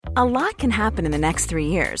A lot can happen in the next 3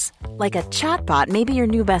 years. Like a chatbot may be your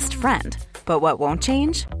new best friend. But what won't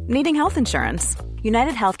change? Needing health insurance.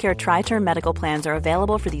 United Healthcare Tri-Term Medical Plans are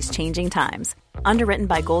available for these changing times. Underwritten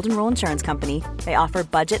by Golden Rule Insurance Company, they offer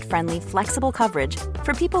budget-friendly, flexible coverage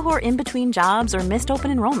for people who are in between jobs or missed open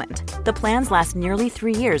enrollment. The plans last nearly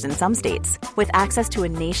 3 years in some states, with access to a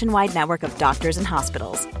nationwide network of doctors and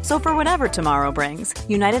hospitals. So for whatever tomorrow brings,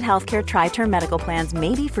 United Healthcare Tri-Term Medical Plans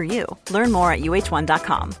may be for you. Learn more at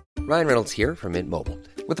uh1.com. Ryan Reynolds here from Mint Mobile.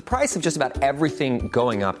 With the price of just about everything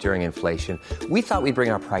going up during inflation, we thought we'd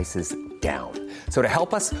bring our prices down. So to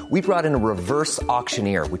help us, we brought in a reverse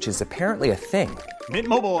auctioneer, which is apparently a thing. Mint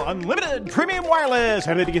Mobile Unlimited Premium Wireless.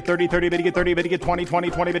 How to get 30, 30, bit to get 30, bit to get 20,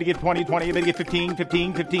 20, 20, bit to get 20, 20, bit to get 15,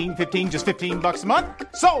 15, 15, 15, just $15 a month?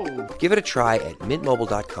 Sold! Give it a try at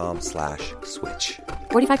mintmobile.com/switch.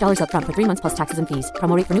 $45 up front for 3 months plus taxes and fees.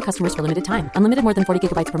 Promo rate for new customers for limited time. Unlimited more than 40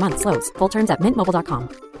 gigabytes per month. Slows full terms at mintmobile.com.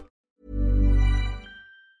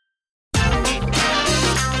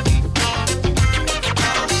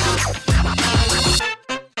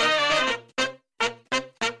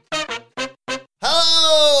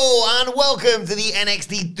 Welcome to the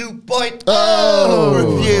NXT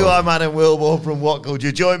 2.0 review. I'm Adam Wilmore from What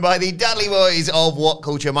Culture, joined by the Dudley Boys of What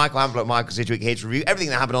Culture, Michael Hamblett, Michael Sidgwick, here to review everything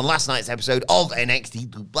that happened on last night's episode of NXT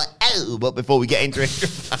 2.0. But before we get into it,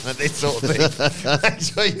 this sort of thing, make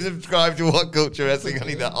sure you subscribe to What Culture Wrestling on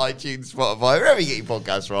either iTunes, Spotify, wherever you get your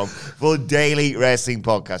podcasts from, for daily wrestling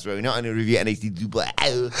podcasts, where we not only review NXT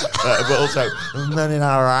 2.0, but also Men in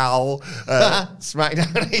Our Owl,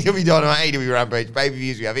 SmackDown, AEW Dynamite, AEW Rampage,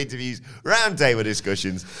 pay-per-views. We have interviews, roundtable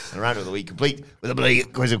discussions, and round of the week complete with a bloody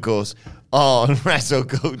quiz, of course, on Wrestle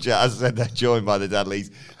Culture. As I said, they're joined by the Dudleys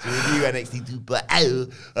to review NXT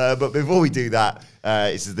 2.0. But before we do that,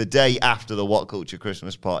 this is the day after the What Culture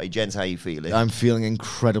Christmas party. Gents, how are you feeling? I'm feeling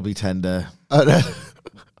incredibly tender. I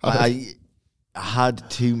had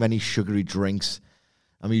too many sugary drinks.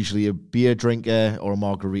 I'm usually a beer drinker or a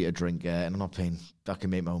margarita drinker, and I'm not paying. I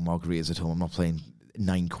can make my own margaritas at home. I'm not paying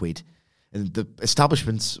 £9. And the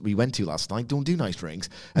establishments we went to last night don't do nice drinks,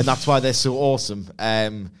 and that's why they're so awesome.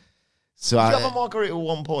 So Did you have a margarita at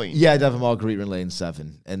one point? Yeah, I'd have a margarita in Lane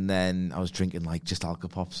 7, and then I was drinking like just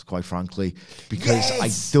Alka-Pops, quite frankly, because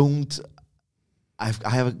I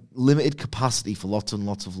have a limited capacity for lots and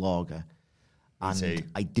lots of lager, and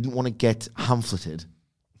I didn't want to get hamfleted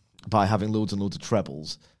by having loads and loads of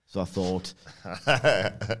trebles. So I thought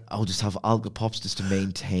I'll just have Alka-Pops just to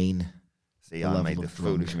maintain. See, I made the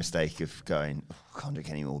foolish mistake of going, I can't drink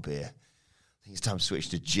any more beer. I think it's time to switch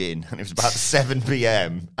to gin. And it was about 7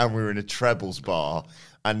 p.m. and we were in a trebles bar.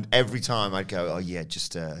 And every time I'd go, oh yeah,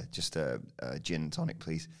 just a gin and tonic,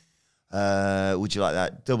 please. Would you like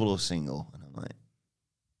that, double or single? And I'm like,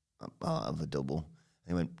 I'll have a double. And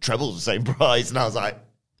he went, treble's the same price. And I was like,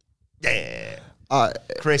 yeah.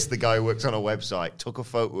 Chris, the guy who works on a website, took a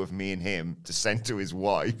photo of me and him to send to his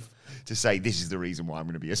wife to say, this is the reason why I'm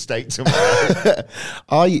going to be a steak tomorrow.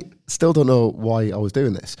 I still don't know why I was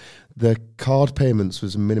doing this. The card payments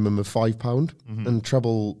was a minimum of £5, and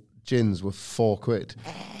treble gins were £4.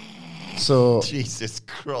 So Jesus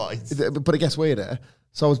Christ. But it gets weirder.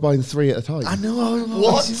 So I was buying 3 at a time. I know.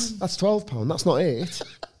 What? That's £12. That's not 8.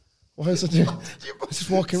 Why is it? Just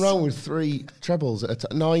walking around with 3 trebles at a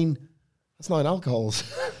time. 9. That's 9 alcohols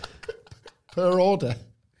per order.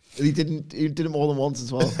 He did it more than once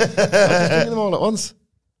as well. I was just drinking them all at once.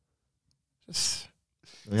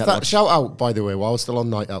 Shout out, by the way, while I was still on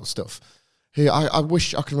night out stuff. Hey, I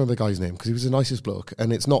wish I could remember the guy's name because he was the nicest bloke,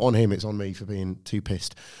 and it's not on him, it's on me for being too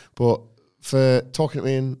pissed. But for talking to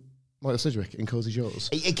me and Michael Sidgwick in Cozy Shows.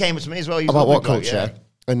 It came to me as well. About What Culture,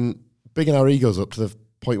 and bigging our egos up to the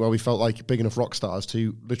point where we felt like big enough rock stars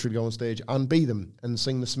to literally go on stage and be them and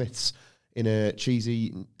sing the Smiths in a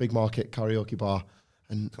cheesy big market karaoke bar.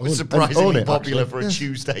 And it was surprisingly popular actually. for a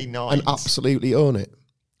Tuesday night. And absolutely own it.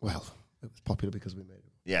 Well, it was popular because we made it.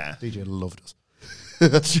 Yeah. DJ loved us.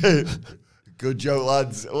 Good joke,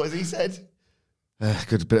 lads. What has he said?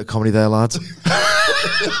 Good bit of comedy there, lads.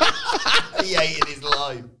 He hated his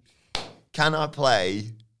life. Can I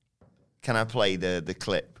play the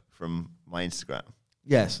clip from my Instagram?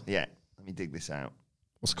 Yes. Yeah. Let me dig this out.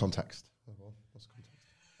 What's the context?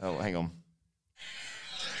 Oh, hang on.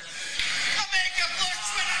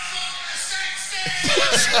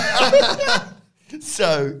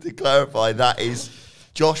 So, to clarify, that is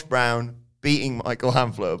Josh Brown beating Michael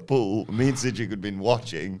Hamflett at pool. Me and Sidgwick had been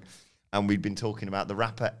watching, and we'd been talking about the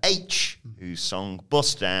rapper H, whose song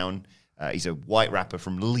Bust Down, he's a white rapper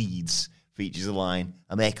from Leeds, features a line,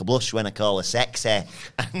 I make a blush when I call her sexy.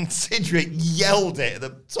 And Sidgwick yelled it at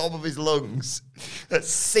the top of his lungs at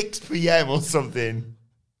 6 p.m. or something.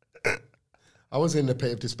 I was in a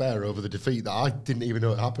pit of despair over the defeat that I didn't even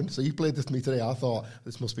know it happened. So you played this to me today. I thought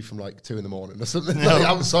this must be from like 2 a.m. or something like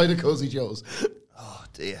outside of Cozy Joe's. Oh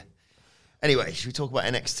dear. Anyway, should we talk about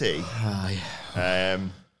NXT?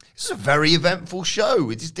 This is a very eventful show.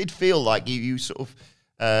 It just did feel like you sort of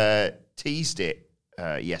teased it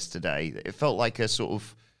yesterday. It felt like a sort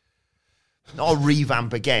of, not a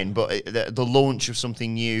revamp again, but the launch of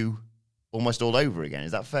something new almost all over again.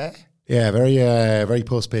 Is that fair? Yeah, very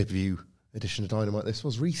post-pay-per-view edition of Dynamite. This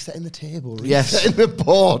was resetting the table, resetting the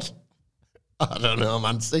board. I don't know,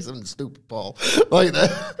 man. Say something stupid, Paul. Like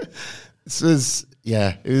that. This was,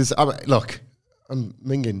 yeah, it was. I mean, look, I'm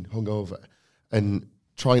minging hungover, and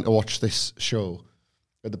trying to watch this show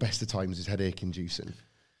at the best of times is headache-inducing.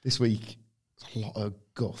 This week, it's a lot of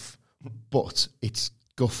guff, but it's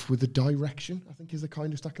guff with a direction, I think, is the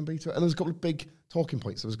kindest I can be to it. And there's a couple of big talking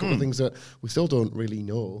points. There's a couple of things that we still don't really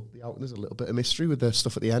know. There's a little bit of mystery with the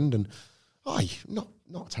stuff at the end, and not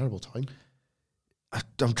a terrible time.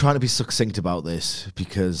 I'm trying to be succinct about this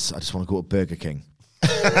because I just want to go to Burger King.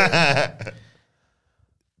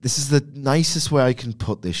 This is the nicest way I can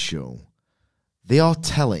put this show. They are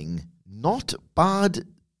telling not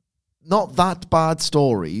that bad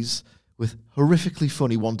stories with horrifically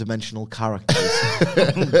funny one-dimensional characters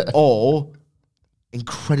or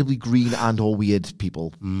incredibly green and or weird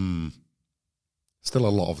people. Still a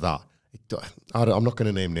lot of that. I'm not going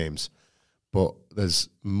to name names, but there's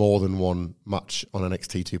more than one match on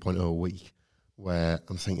NXT 2.0 a week where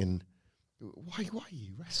I'm thinking, why are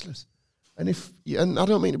you wrestlers? And I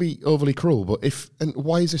don't mean to be overly cruel, but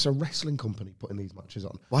why is this a wrestling company putting these matches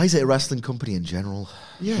on? Why is it a wrestling company in general?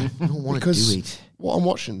 Yeah, I don't want to do it. What I'm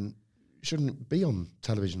watching shouldn't be on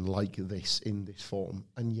television like this in this form,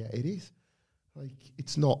 and yet it is. Like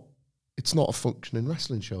it's not a functioning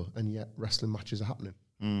wrestling show, and yet wrestling matches are happening.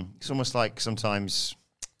 It's almost like sometimes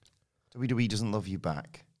WWE doesn't love you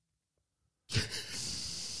back.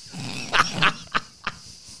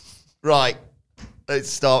 Right. Let's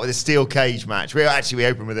start with a steel cage match. We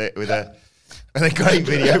open with a great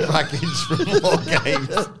video package from War Games.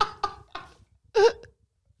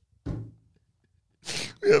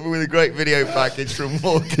 We open with a great video package from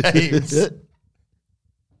War Games.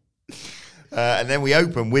 And then we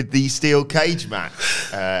open with the steel cage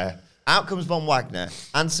match. Out comes Von Wagner.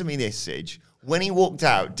 Answer me this, Sidge. When he walked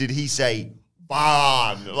out, did he say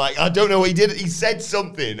Barn? Like, I don't know what he did. He said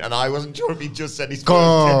something, and I wasn't sure if he just said his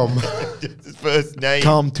first name.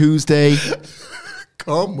 Come Tuesday.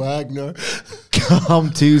 Come Wagner.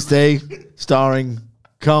 Come Tuesday, starring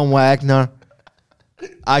Come Wagner.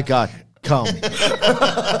 I got come.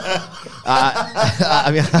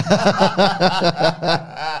 I mean,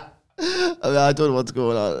 I don't know what's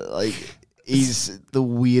going on. Like, he's the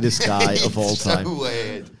weirdest guy of all time. So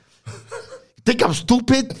weird. You think I'm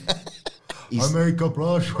stupid? I make a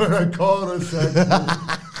blush when I call a sex.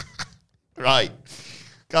 Right.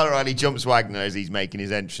 Kyle O'Reilly jumps Wagner as he's making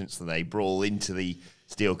his entrance, and they brawl into the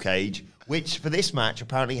steel cage, which for this match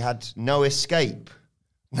apparently had no escape.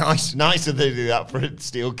 Nice that they do that for a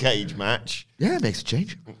steel cage match. Yeah, it makes a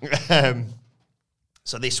change.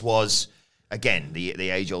 So this was, again, the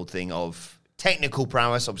age-old thing of technical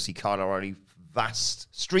prowess. Obviously, Kyle O'Reilly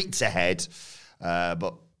vast streets ahead,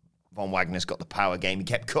 but Von Wagner's got the power game. He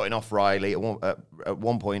kept cutting off Riley. At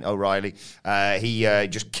one point, O'Reilly, he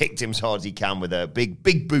just kicked him as hard as he can with a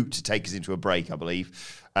big boot to take us into a break, I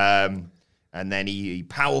believe. And then he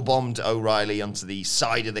powerbombed O'Reilly onto the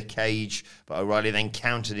side of the cage, but O'Reilly then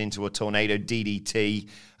countered into a tornado DDT.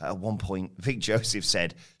 At one point, Vic Joseph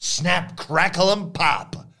said, "Snap, crackle, and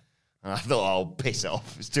pop." And I thought, oh, piss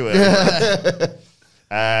off. It's too early.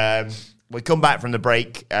 We come back from the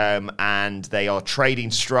break, and they are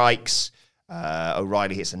trading strikes.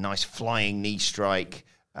 O'Reilly hits a nice flying knee strike,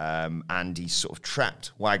 and he's sort of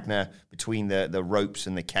trapped Wagner between the ropes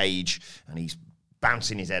and the cage, and he's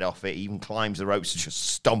bouncing his head off it. He even climbs the ropes to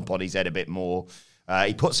just stomp on his head a bit more.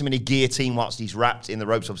 He puts him in a guillotine whilst he's wrapped in the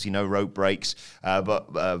ropes. Obviously, no rope breaks.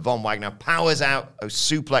 But Von Wagner powers out,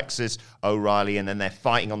 suplexes O'Reilly, and then they're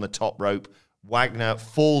fighting on the top rope. Wagner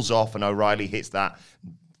falls off, and O'Reilly hits that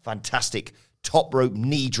fantastic top rope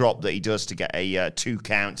knee drop that he does to get a 2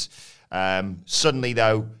 count. Suddenly,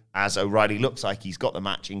 though, as O'Reilly looks like he's got the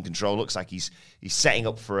match in control, looks like he's setting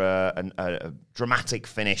up for a dramatic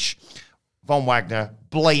finish, Von Wagner,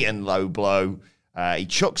 blatant low blow. He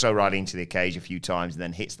chucks O'Reilly into the cage a few times and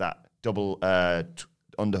then hits that double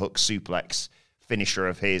underhook suplex finisher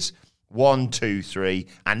of his. 1, 2, 3,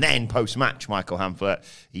 and then post-match, Michael Hamflett,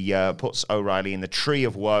 he puts O'Reilly in the Tree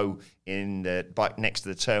of Woe next to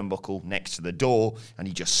the turnbuckle, next to the door, and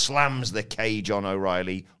he just slams the cage on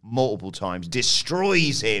O'Reilly multiple times,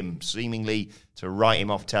 destroys him, seemingly to write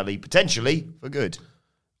him off telly, potentially for good.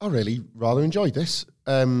 I really rather enjoyed this.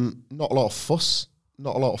 Not a lot of fuss,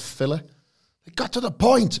 not a lot of filler. They got to the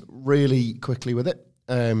point really quickly with it.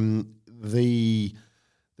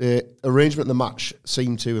 The arrangement of the match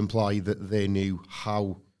seemed to imply that they knew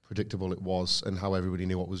how predictable it was and how everybody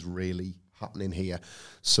knew what was really happening here.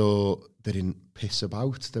 So they didn't piss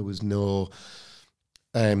about. There was no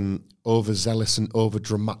overzealous and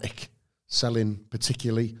overdramatic selling,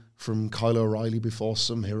 particularly from Kyle O'Reilly before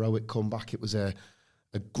some heroic comeback. It was a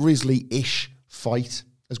grisly-ish fight,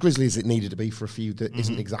 as grisly as it needed to be for a feud that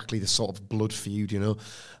isn't exactly the sort of blood feud, you know.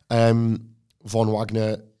 Von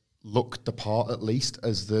Wagner looked the part, at least,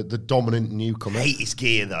 as the dominant newcomer. Hate his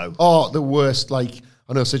gear, though. Oh, the worst. Like,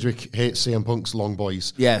 I know Sidgwick hates CM Punk's long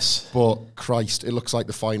boys. Yes. But, Christ, it looks like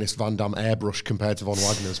the finest Van Damme airbrush compared to Von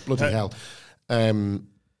Wagner's. Bloody hell.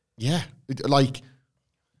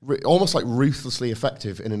 Almost like ruthlessly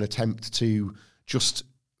effective in an attempt to just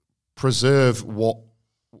preserve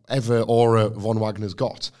whatever aura Von Wagner's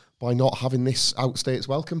got by not having this outstay its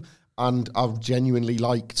welcome. And I've genuinely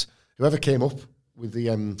liked whoever came up with the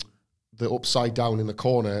upside down in the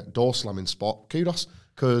corner door slamming spot. Kudos,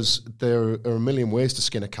 because there are a million ways to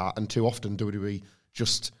skin a cat, and too often WWE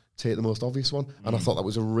just take the most obvious one. And I thought that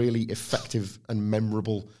was a really effective and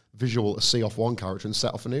memorable visual to see off one character and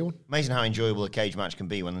set off a new one. Amazing how enjoyable a cage match can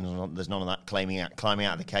be when there's none of that climbing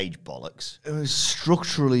out of the cage bollocks. It was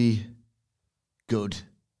structurally good,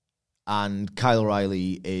 and Kyle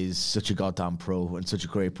O'Reilly is such a goddamn pro and such a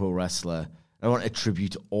great pro wrestler. I want to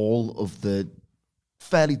attribute all of the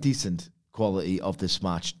fairly decent quality of this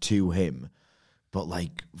match to him, but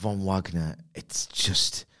like Von Wagner, it's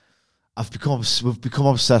just we've become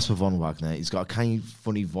obsessed with Von Wagner. He's got a kind of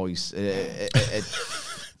funny voice, a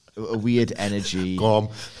weird energy.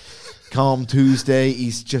 Calm Tuesday.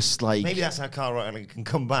 He's just like, maybe that's how Kyle O'Reilly can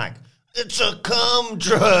come back. It's a cum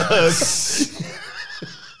drug.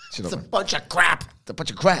 It's a bunch of crap. It's a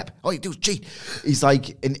bunch of crap. All you do is cheat. He's like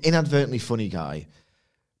an inadvertently funny guy,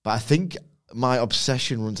 but I think my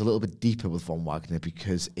obsession runs a little bit deeper with Von Wagner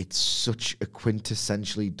because it's such a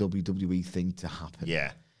quintessentially WWE thing to happen.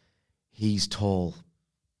 Yeah. He's tall.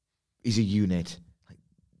 He's a unit. Like,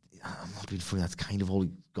 I'm not being funny. That's kind of all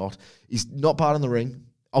he's got. He's not bad in the ring.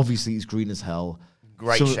 Obviously, he's green as hell.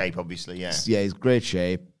 Great shape, obviously, yeah. Yeah, he's great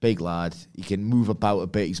shape. Big lad. He can move about a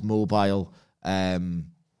bit. He's mobile. Again,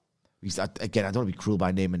 I don't want to be cruel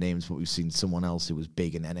by naming names, but we've seen someone else who was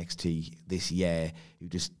big in NXT this year who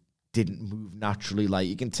just didn't move naturally. Like,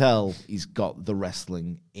 you can tell he's got the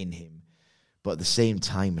wrestling in him. But at the same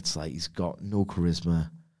time, it's like he's got no charisma.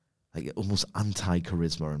 Like, almost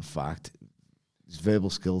anti-charisma, in fact. His verbal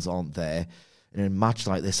skills aren't there. And in a match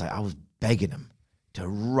like this, I was begging him to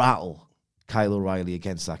rattle Kyle O'Reilly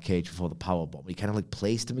against that cage before the powerbomb. He kind of like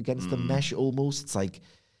placed him against the mesh almost. It's like,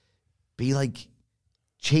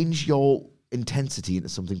 change your intensity into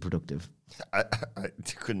something productive. I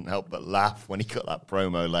couldn't help but laugh when he got that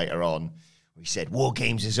promo later on. He said, War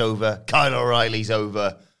Games is over, Kyle O'Reilly's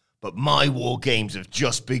over, but my War Games have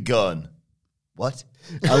just begun. What?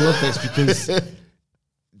 I love this because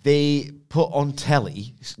they put on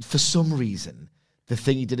telly, for some reason, the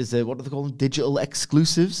thing he did is, what do they call them? Digital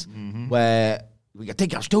exclusives, where we go,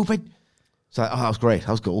 think I'm stupid. So, that was great.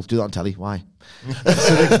 That was cool. Do that on telly. Why?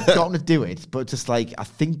 So they've gotten to do it, but just like, I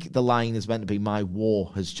think the line is meant to be, my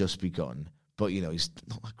war has just begun. But, you know, he's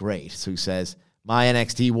not that great. So he says, my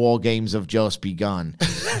NXT War Games have just begun.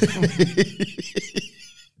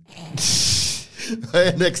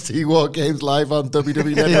 NXT War Games live on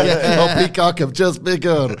WWE Network on Peacock have just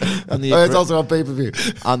begun. And it's also on pay-per-view.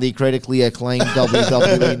 On the critically acclaimed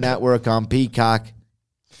WWE Network on Peacock.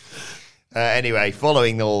 Anyway,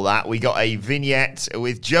 following all that, we got a vignette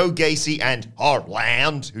with Joe Gacy and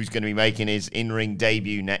Heartland, who's going to be making his in-ring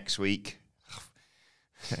debut next week.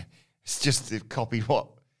 It's just copied what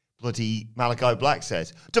bloody Malachi Black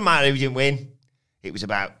says. Doesn't matter who didn't win. It was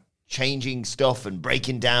about changing stuff and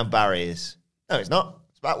breaking down barriers. No, it's not.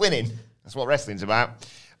 It's about winning. That's what wrestling's about.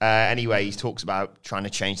 Anyway, he talks about trying to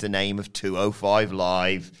change the name of 205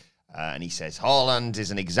 Live. And he says, Haaland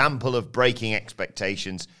is an example of breaking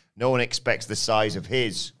expectations. No one expects the size of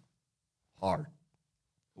his heart.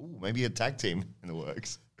 Ooh, maybe a tag team in the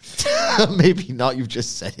works. Maybe not. You've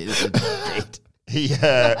just said it as a bit. He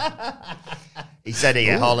said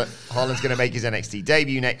Haaland's going to make his NXT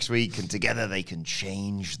debut next week, and together they can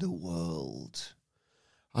change the world.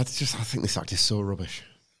 I think this act is so rubbish.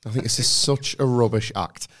 I think this is such a rubbish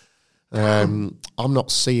act. I'm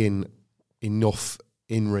not seeing enough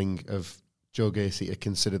in-ring of Joe Gacy to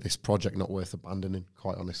consider this project not worth abandoning,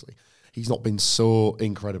 quite honestly. He's not been so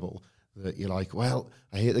incredible that you're like, well,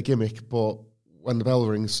 I hate the gimmick, but when the bell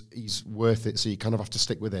rings, he's worth it, so you kind of have to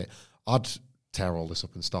stick with it. I'd tear all this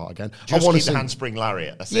up and start again. Just keep the handspring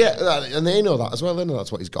lariat. That's it. And they know that as well. They know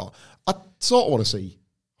that's what he's got. I sort of want to see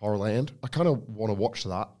Horror Land. I kind of want to watch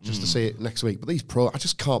that just to see it next week. But these I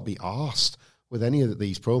just can't be arsed with any of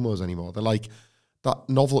these promos anymore. They're like that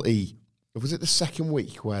novelty. Was it the second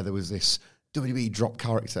week where there was this WWE drop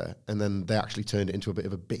character and then they actually turned it into a bit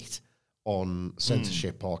of a bit on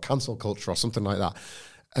censorship or cancel culture or something like that?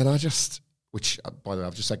 And I just... Which, by the way,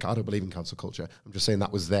 I've just said I don't believe in cancel culture. I'm just saying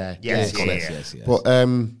that was there. Yes. But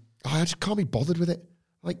I just can't be bothered with it.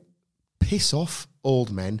 Like, piss off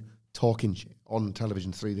old men talking shit on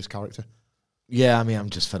television through this character. Yeah, I mean, I'm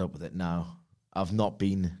just fed up with it now. I've not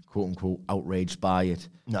been, quote-unquote, outraged by it.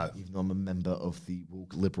 No. Even though I'm a member of the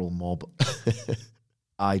woke liberal mob.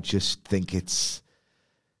 I just think it's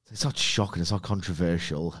not shocking, it's not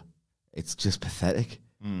controversial. It's just pathetic.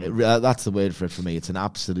 That's the word for it for me. It's an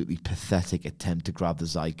absolutely pathetic attempt to grab the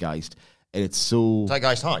zeitgeist. And it's so...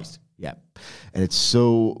 Zeitgeist heist? Yeah. And it's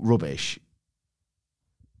so rubbish.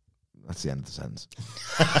 That's the end of the sentence.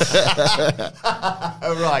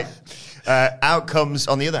 Right. Out comes,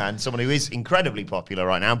 on the other hand, someone who is incredibly popular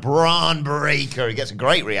right now, Braun Breaker. He gets a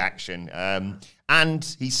great reaction.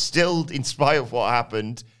 And he's still, in spite of what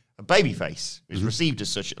happened... a babyface, is received as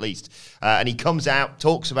such at least. And he comes out,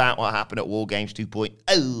 talks about what happened at War Games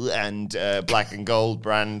 2.0 and Black and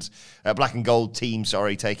Gold team,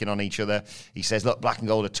 taking on each other. He says, look, Black and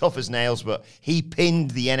Gold are tough as nails, but he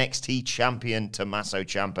pinned the NXT champion Tommaso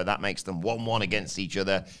Ciampa. That makes them 1-1 against each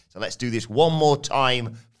other. So let's do this one more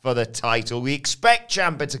time for the title. We expect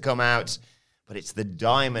Ciampa to come out, but it's the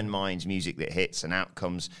Diamond Mines music that hits, and out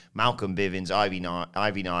comes Malcolm Bivens, Ivy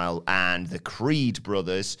Nile, and the Creed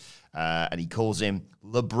brothers, and he calls him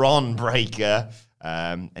LeBron Breaker,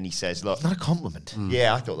 and he says, look... It's not a compliment.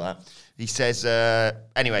 Yeah, I thought that. He says,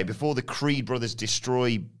 anyway, before the Creed brothers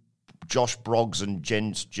destroy Josh Broggs and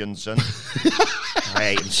Jens Johnson... I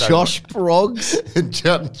hate him so Josh much. Broggs? and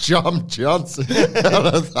John Johnson. I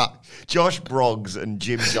love that. Josh Broggs and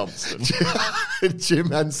Jim Johnston. Jim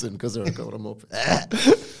Henson, because they're calling him up.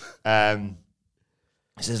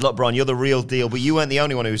 He says, look, Bron, you're the real deal, but you weren't the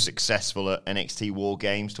only one who was successful at NXT War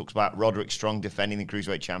Games. Talks about Roderick Strong defending the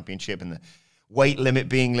Cruiserweight Championship and the weight limit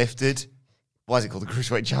being lifted. Why is it called the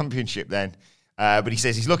Cruiserweight Championship then? But he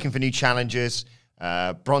says he's looking for new challengers.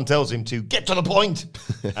 Bron tells him to get to the point.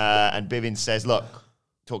 And Bivens says, look,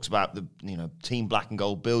 talks about the Team Black and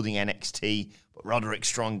Gold building NXT, but Roderick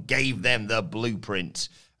Strong gave them the blueprint.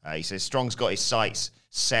 He says Strong's got his sights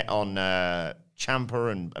set on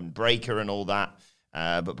Ciampa and Breaker and all that.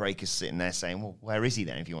 But Breaker's sitting there saying, well, where is he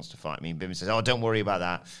then if he wants to fight me? And Bivens says, oh, don't worry about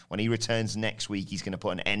that. When he returns next week, he's going to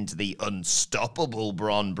put an end to the unstoppable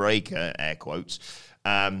Bron Breaker, air quotes.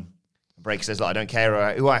 Breaker says, look, I don't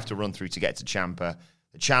care who I have to run through to get to Ciampa.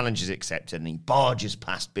 The challenge is accepted, and he barges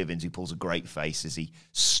past Bivens, who pulls a great face as he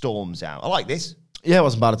storms out. I like this. Yeah, it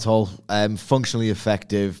wasn't bad at all. Functionally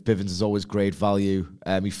effective. Bivens is always great value.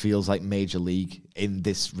 He feels like major league in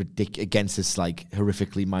this against this like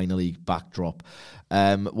horrifically minor league backdrop.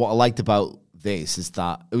 What I liked about this is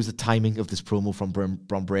that it was the timing of this promo from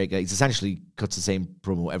Bron Breaker. He's essentially cuts the same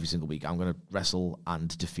promo every single week. I'm going to wrestle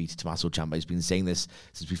and defeat Tommaso Ciampa. He's been saying this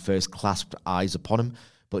since we first clasped eyes upon him,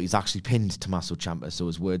 but he's actually pinned Tommaso Ciampa, so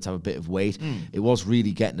his words have a bit of weight. It was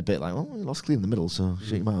really getting a bit like, oh, you lost clean in the middle, so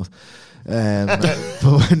shut your mouth. But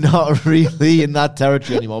we're not really in that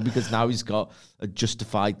territory anymore because now he's got a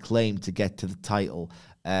justified claim to get to the title.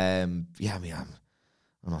 Yeah, I mean, I'm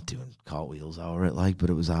not doing cartwheels, but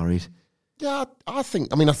it was alright. Yeah, I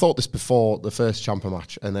thought this before the first Ciampa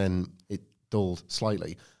match, and then it dulled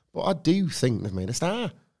slightly. But I do think they've made a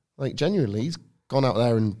star. Like, genuinely, he's gone out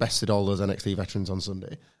there and bested all those NXT veterans on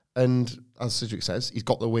Sunday. And as Cedric says, he's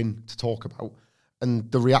got the win to talk about. And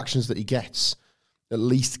the reactions that he gets at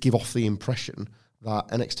least give off the impression that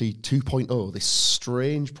NXT 2.0, this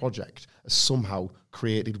strange project, has somehow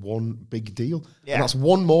created one big deal. Yeah. And that's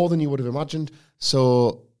one more than you would have imagined.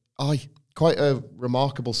 So, quite a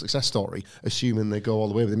remarkable success story, assuming they go all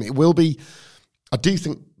the way with him. It will be... I do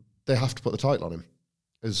think they have to put the title on him,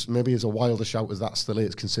 as maybe as a wilder shout as that still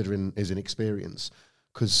is, considering his inexperience,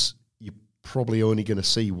 because you're probably only going to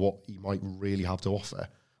see what he might really have to offer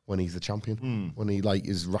when he's the champion, when he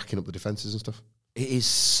is racking up the defenses and stuff. It is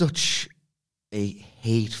such a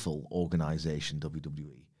hateful organisation,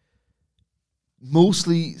 WWE.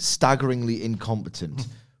 Mostly staggeringly incompetent,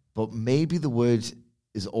 but maybe the word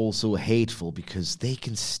is also hateful because they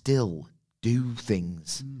can still do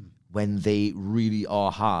things when they really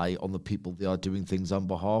are high on the people they are doing things on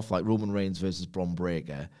behalf. Like Roman Reigns versus Bron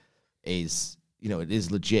Breakker is, it is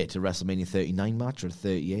legit a WrestleMania 39 match or a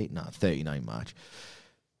 38? No, 39 match.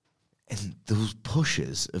 And those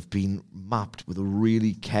pushes have been mapped with a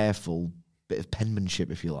really careful bit of penmanship,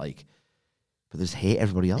 if you like. But they just hate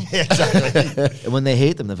everybody else. Yeah, exactly. And when they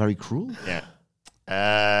hate them, they're very cruel. Yeah.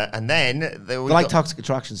 And then... They like Toxic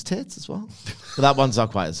Attraction's tits as well. But that one's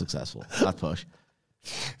not quite as successful, that push.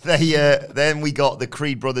 Then we got the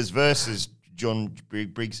Creed brothers versus John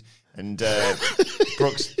Briggs and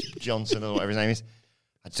Brooks Johnson, or whatever his name is.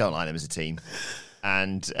 I don't like them as a team.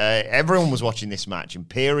 And everyone was watching this match.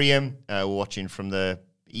 Imperium were watching from the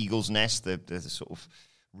Eagle's Nest, the sort of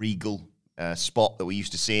regal spot that we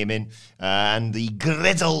used to see him in. And the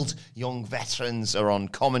grizzled young veterans are on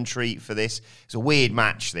commentary for this. It's a weird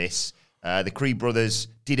match, this. The Creed brothers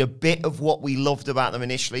did a bit of what we loved about them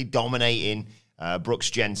initially, dominating Brooks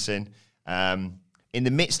Jensen. In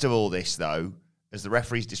the midst of all this, though, as the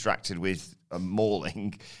referee's distracted with a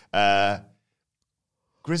mauling,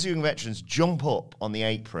 Grizzled Young Veterans jump up on the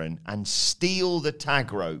apron and steal the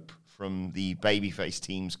tag rope from the babyface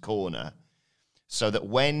team's corner so that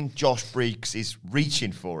when Josh Briggs is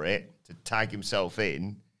reaching for it to tag himself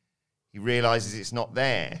in, he realises it's not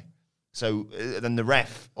there. So then the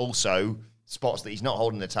ref also spots that he's not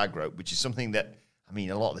holding the tag rope, which is something that,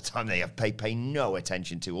 a lot of the time they have pay no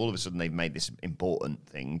attention to. All of a sudden they've made this important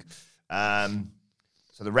thing. So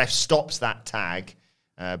the ref stops that tag.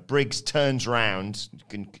 Briggs turns around.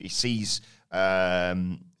 He sees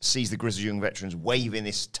the Grizzled Young Veterans waving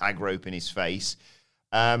this tag rope in his face.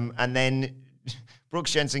 And then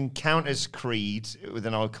Brooks Jensen counters Creed with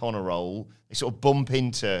an O'Connor roll. They sort of bump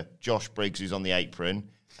into Josh Briggs, who's on the apron.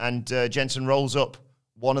 And Jensen rolls up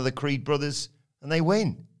one of the Creed brothers, and they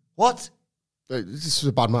win. What? This was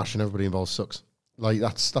a bad match, and everybody involved sucks. Like,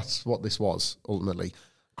 that's what this was, ultimately.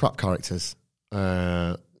 Crap characters.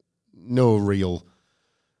 No real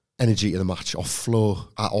energy to the match or flow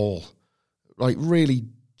at all. Like, really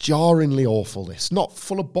jarringly awful, this. Not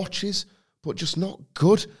full of botches, but just not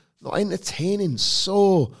good. Not entertaining.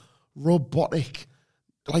 So robotic.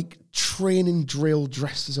 Like, training drill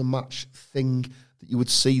dressed as a match thing that you would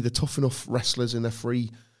see the Tough Enough wrestlers in their free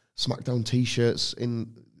SmackDown t-shirts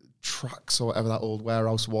in tracks or whatever that old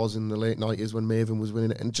warehouse was in the late 90s when Maven was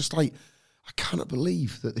winning it. And just like, I cannot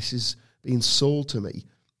believe that this is being sold to me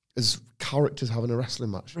as characters having a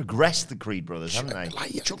wrestling match. Regressed the Creed brothers, haven't they?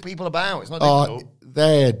 Like, chuck people about. It's not difficult.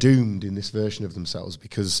 They're doomed in this version of themselves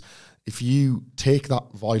because if you take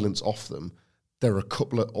that violence off them, there are a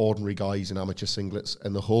couple of ordinary guys in amateur singlets,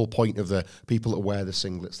 and the whole point of the people that wear the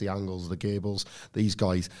singlets, the Angles, the Gables, these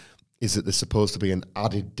guys, is that they're supposed to be an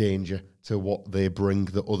added danger to what they bring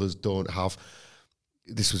that others don't have.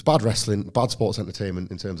 This was bad wrestling, bad sports entertainment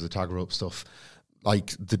in terms of the tag rope stuff.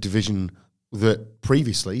 Like the division that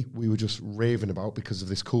previously we were just raving about because of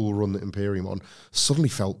this cool run that Imperium on suddenly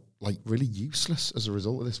felt like really useless as a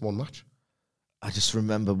result of this one match. I just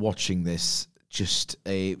remember watching this, just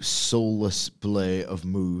a soulless blur of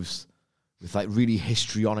moves with like really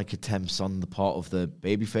histrionic attempts on the part of the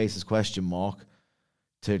babyfaces, question mark,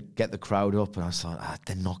 to get the crowd up. And I thought,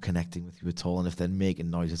 they're not connecting with you at all. And if they're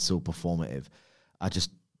making noise, it's so performative.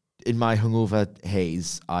 In my hungover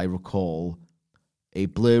haze, I recall a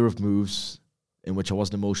blur of moves in which I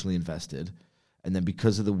wasn't emotionally invested. And then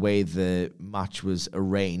because of the way the match was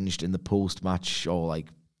arranged in the post-match or like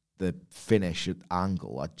the finish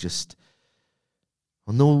angle,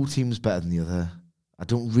 no team's better than the other. I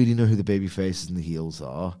don't really know who the baby faces and the heels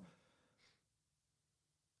are.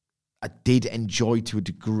 I did enjoy to a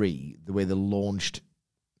degree the way they launched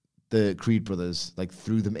the Creed brothers, like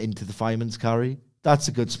threw them into the fireman's carry. That's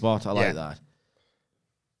a good spot. I like that.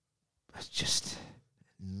 It's just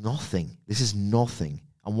nothing. This is nothing.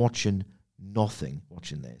 I'm watching nothing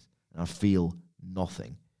watching this. And I feel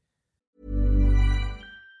nothing.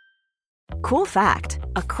 Cool fact,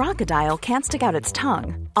 a crocodile can't stick out its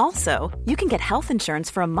tongue. Also, you can get health insurance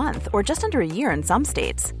for a month or just under a year in some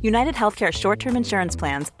states. United Healthcare short-term insurance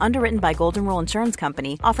plans, underwritten by Golden Rule Insurance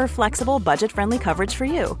Company, offer flexible, budget-friendly coverage for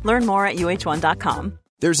you. Learn more at UH1.com.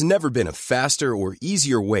 There's never been a faster or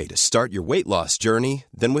easier way to start your weight loss journey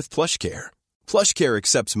than with PlushCare. PlushCare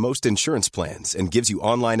accepts most insurance plans and gives you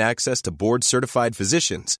online access to board-certified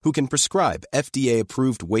physicians who can prescribe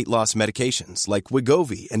FDA-approved weight loss medications like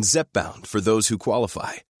Wegovy and Zepbound for those who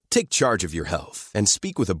qualify. Take charge of your health and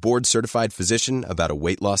speak with a board-certified physician about a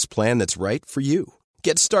weight loss plan that's right for you.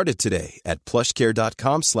 Get started today at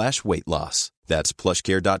plushcare.com/weight loss. That's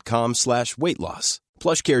plushcare.com/weight loss.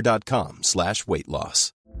 PlushCare.com/weight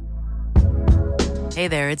loss. Hey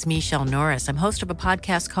there, it's Michelle Norris. I'm host of a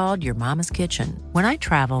podcast called Your Mama's Kitchen. When I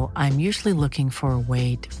travel, I'm usually looking for a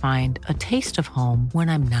way to find a taste of home when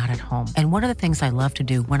I'm not at home. And one of the things I love to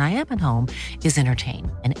do when I am at home is entertain.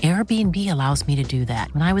 And Airbnb allows me to do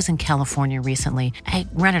that. When I was in California recently, I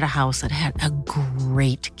rented a house that had a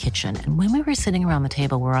great kitchen. And when we were sitting around the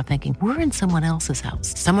table, we were all thinking, we're in someone else's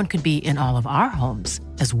house. Someone could be in all of our homes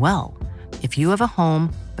as well. If you have a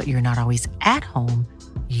home, but you're not always at home,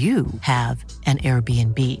 you have an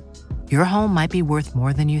Airbnb. Your home might be worth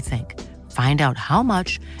more than you think. Find out how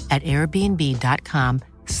much at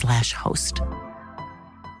airbnb.com/host.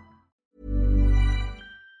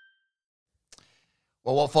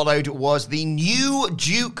 Well, what followed was the new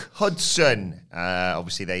Duke Hudson.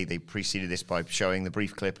 Obviously, they preceded this by showing the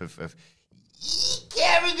brief clip of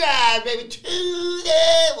Cameron Grimes, maybe to them.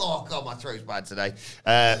 Oh, God, my throat's bad today.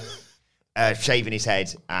 Shaving his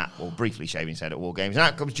head briefly shaving his head at War Games. And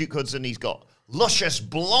out comes Duke Hudson. He's got luscious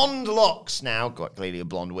blonde locks now, got clearly a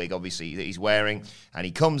blonde wig, obviously, that he's wearing. And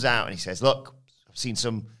he comes out and he says, look, I've seen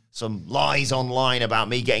some lies online about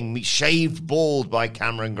me getting shaved bald by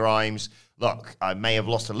Cameron Grimes. Look, I may have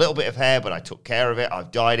lost a little bit of hair, but I took care of it.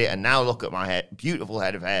 I've dyed it, and now look at my hair. Beautiful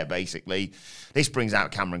head of hair, basically. This brings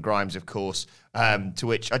out Cameron Grimes, of course, to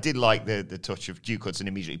which I did like the touch of Duke Hudson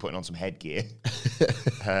immediately putting on some headgear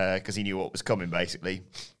because he knew what was coming, basically.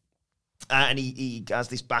 And he has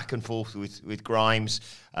this back and forth with Grimes,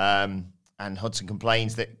 and Hudson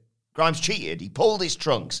complains that Grimes cheated. He pulled his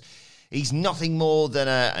trunks. He's nothing more than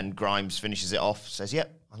and Grimes finishes it off, says,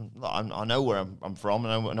 yep, I know where I'm from,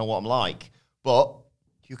 and I know what I'm like. But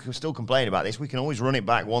you can still complain about this. We can always run it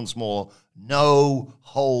back once more. No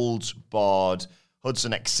holds barred.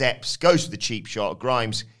 Hudson accepts, goes for the cheap shot.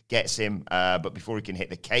 Grimes gets him, but before he can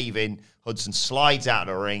hit the cave-in, Hudson slides out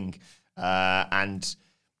of the ring, and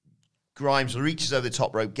Grimes reaches over the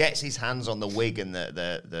top rope, gets his hands on the wig and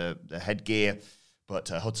the headgear, but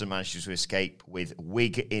Hudson manages to escape with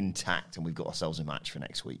wig intact, and we've got ourselves a match for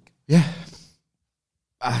next week. Yeah.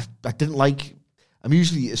 I didn't like... I'm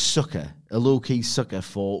usually a low-key sucker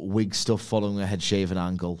for wig stuff following a head-shaving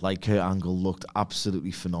angle. Like, Kurt Angle looked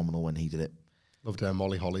absolutely phenomenal when he did it. Loved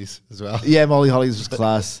Molly Hollies as well. Yeah, Molly Hollies was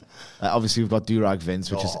class. Obviously, we've got Durag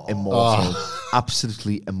Vince, which is immortal.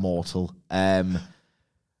 Absolutely immortal. I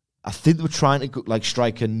think they were trying to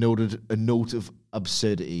strike a note of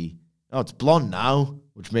absurdity. Oh, it's blonde now,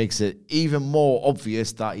 which makes it even more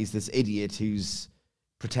obvious that he's this idiot who's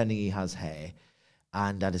pretending he has hair.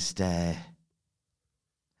 And I just... the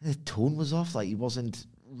tone was off. Like, he wasn't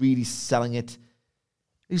really selling it.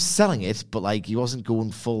 He was selling it, but, like, he wasn't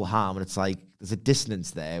going full ham. And it's like, there's a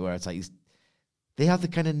dissonance there where it's like, they have the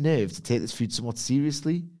kind of nerve to take this feud somewhat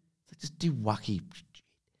seriously. It's like, just do wacky.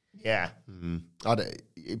 Yeah. Mm-hmm.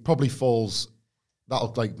 It probably falls...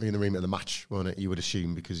 That'll, like, be in the remit of the match, won't it? You would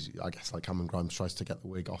assume, because I guess, like, Cameron Grimes tries to get the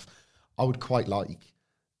wig off. I would quite like,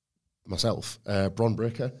 myself, Bron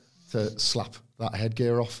Breakker to slap that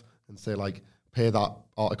headgear off and say, like, pay that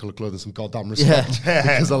article of clothing some goddamn respect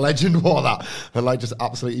because a legend wore that, and like just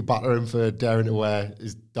absolutely batter him for daring to wear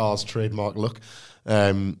his Dars trademark look.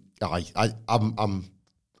 I'm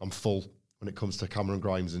full when it comes to Cameron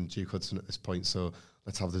Grimes and Duke Hudson at this point, so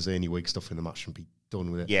let's have the zany wig stuff in the match and be done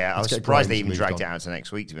with it. Yeah, I was surprised they even dragged it out to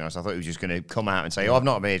next week, to be honest. I thought he was just going to come out and say, I've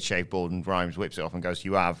not made shaved bald, and Grimes whips it off and goes,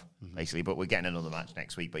 you have, basically, but we're getting another match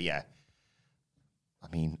next week. But yeah, I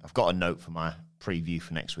mean, I've got a note for my preview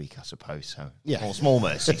for next week, I suppose. So, yeah, small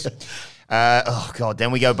mercies. Oh, God.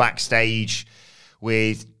 Then we go backstage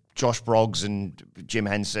with Josh Broggs and Jim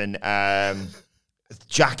Henson.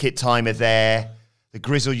 Jacket time are there. The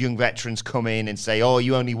grizzled young veterans come in and say, oh,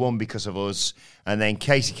 you only won because of us. And then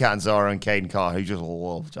Casey Catanzaro and Caden Carr, who just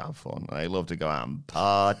love to have fun. They love to go out and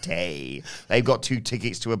party. They've got 2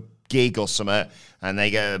 tickets to a gig or something, and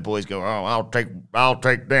the boys go, oh, I'll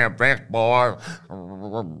take them, best boy.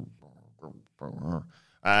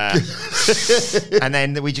 And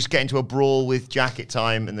then we just get into a brawl with Jacket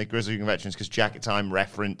Time and the Grizzly Young Veterans, because Jacket Time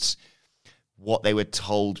reference what they were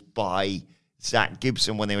told by Zach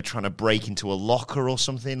Gibson when they were trying to break into a locker or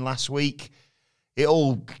something last week. It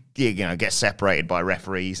all, gets separated by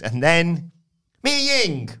referees, and then Mia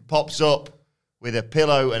Ying pops up with a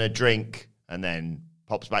pillow and a drink, and then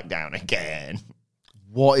pops back down again.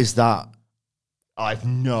 What is that? I've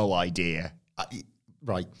no idea.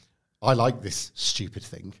 Right. I like this stupid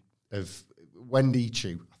thing of Wendy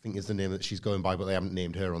Chu, I think is the name that she's going by, but they haven't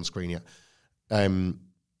named her on screen yet.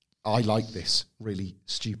 I like this really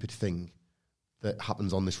stupid thing that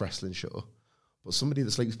happens on this wrestling show but somebody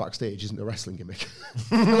that sleeps backstage isn't a wrestling gimmick.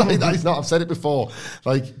 Like, that is not. I've said it before.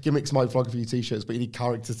 Like, gimmicks might flog a few t-shirts, but you need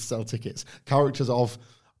characters to sell tickets. Characters of,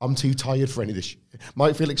 I'm too tired for any of this shit.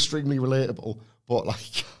 Might feel extremely relatable, but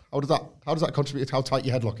like, how does that contribute to how tight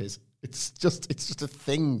your headlock is? It's just a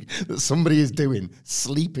thing that somebody is doing,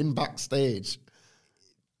 sleeping backstage.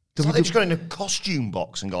 It's like they've just got in a costume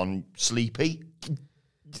box and gone sleepy.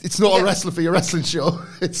 It's not a wrestler for your wrestling show.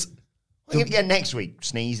 It's next week,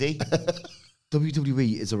 Sneezy.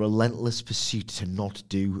 WWE is a relentless pursuit to not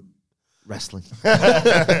do wrestling.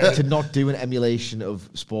 To not do an emulation of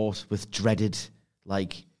sport with dreaded,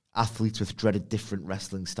 like, athletes with dreaded different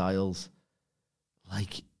wrestling styles.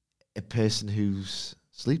 Like, a person who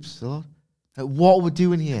sleeps a lot. Like, what are we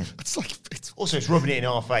doing here? It's rubbing it in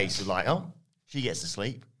our face. It's like, oh, she gets to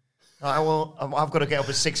sleep. Well, I've got to get up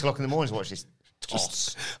at 6 o'clock in the morning to watch this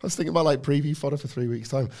toss. I was thinking about like preview fodder for 3 weeks'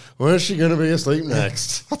 time. Where's she going to be asleep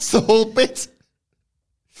next? That's the whole bit.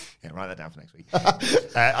 Yeah, write that down for next week.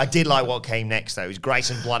 I did like what came next, though. It was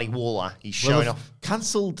Grayson Bloody Waller. He's showing off.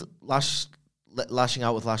 Cancelled Lashing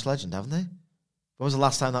Out with Lash Legend, haven't they? When was the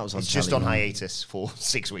last time that was on? It's just on hiatus for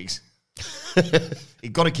 6 weeks.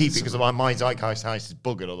 You've got to keep it because my zeitgeist is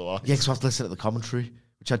buggered otherwise. Yeah, because I have to listen to the commentary,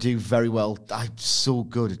 which I do very well. I'm so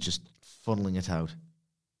good at just funneling it out.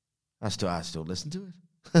 I still listen to it.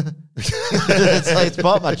 It's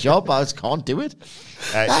part of my job. I just can't do it.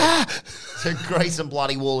 So Grayson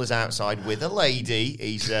Bloody Waller's outside with a lady.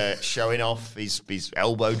 He's showing off his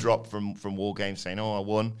elbow drop from War Games, saying, "Oh, I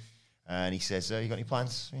won." And he says, "You got any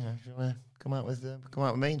plans? You know, you want to come out with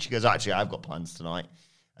me?" And she goes, "Actually, I've got plans tonight."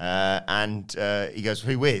 And he goes,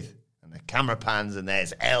 "Who with?" And the camera pans, and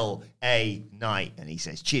there's L.A. Knight. And he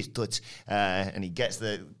says, "Cheers, toots." And he gets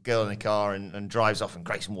the girl in the car and drives off. And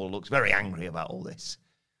Grayson Waller looks very angry about all this.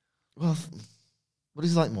 Well, what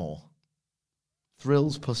is like more?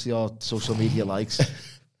 Thrills, pussy, or social media likes?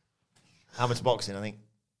 Amateur boxing, I think.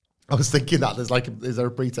 I was thinking that is there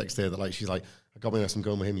a pretext here that like she's like, I got my some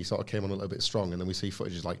going with him. He sort of came on a little bit strong, and then we see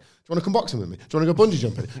footage. Is like, do you want to come boxing with me? Do you want to go bungee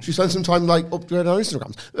jumping? She spends some time like upgrading on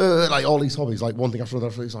Instagram, like all these hobbies, like one thing after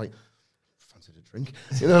another. It's like, fancy a drink,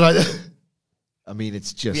 you know, like. I mean,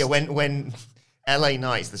 it's just when LA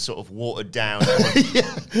Knight's the sort of watered down.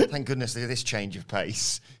 Thank goodness there's this change of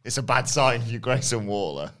pace. It's a bad sign for you, Grayson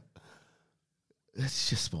Waller. It's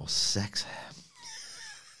just more sex.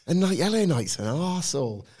 And like LA Knight's an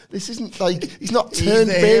arsehole. This isn't like he's not turned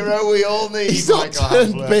the hero we all need. He's not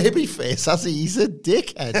turned babyface, has he? He's a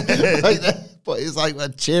dickhead. But it's like we're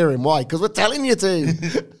cheering. Why? Because we're telling you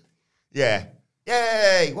to. Yeah.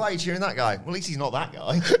 Yay! Why are you cheering that guy? Well, at least he's not that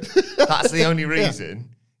guy. That's the only reason.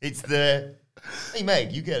 Yeah. It's the hey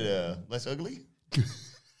Meg, you get less ugly.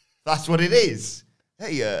 That's what it is.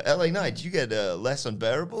 Hey, LA Knight, you get less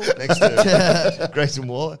unbearable next to Grayson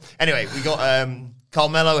Waller. Anyway, we got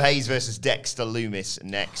Carmelo Hayes versus Dexter Lumis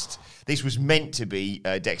next. This was meant to be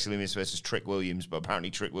Dexter Lumis versus Trick Williams, but apparently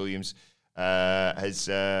Trick Williams has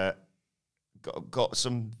got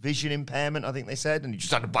some vision impairment, I think they said, and he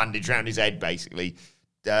just had a bandage around his head, basically.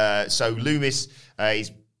 So Lumis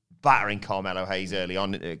is battering Carmelo Hayes early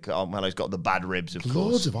on. Carmelo's got the bad ribs, of course.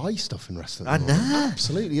 Loads of eye stuff in wrestling. I know.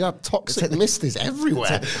 Absolutely. That toxic mist is everywhere.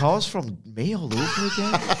 It's like the cars from me all over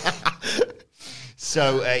again.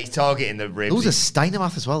 So he's targeting the ribs. There was a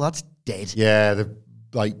Steinermath as well. That's dead. Yeah, they've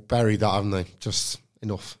like buried that, haven't they? Just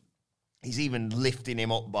enough. He's even lifting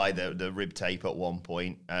him up by the rib tape at one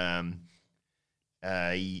point.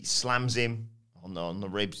 He slams him on the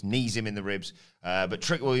ribs, knees him in the ribs. But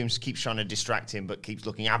Trick Williams keeps trying to distract him, but keeps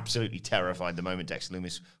looking absolutely terrified the moment Dexter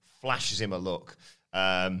Lumis flashes him a look.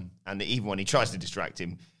 And even when he tries to distract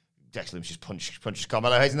him, Dexter Lumis just punches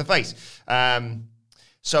Carmelo Hayes in the face.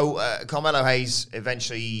 So Carmelo Hayes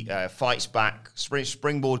eventually fights back,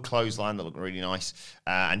 springboard clothesline that looked really nice,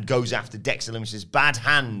 and goes after Dexter Lumis' bad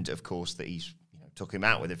hand, of course, that he's took him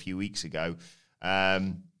out with a few weeks ago.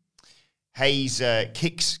 Hayes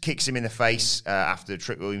kicks him in the face after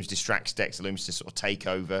Trick Williams distracts Dexter Lumis to sort of take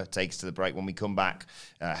over, takes to the break. When we come back,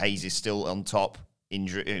 Hayes is still on top,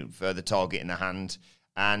 further target in the hand,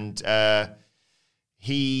 and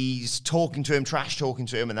he's trash talking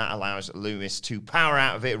to him, and that allows Lumis to power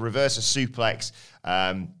out of it, reverse a suplex,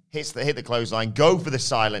 hit the clothesline, go for the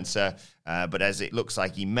silencer, but as it looks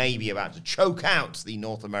like he may be about to choke out the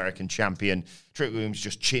North American champion, Trick Williams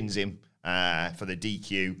just chins him for the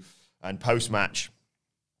DQ. And post-match,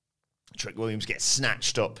 Trick Williams gets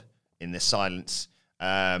snatched up in the silence.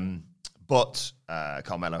 But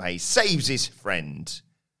Carmelo Hayes saves his friend.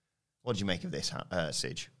 What did you make of this,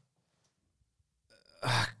 Sige?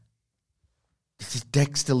 It's a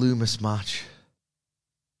Dexter Lumis match.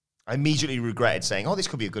 I immediately regretted saying, "Oh, this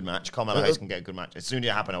could be a good match. Carmelo Hayes can get a good match." As soon as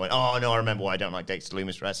it happened, I went, "Oh no, I remember why I don't like Dexter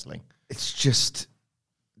Lumis wrestling." It's just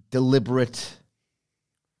deliberate.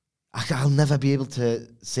 I'll never be able to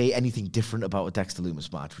say anything different about a Dexter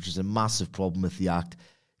Lumis match, which is a massive problem with the act.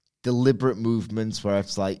 Deliberate movements where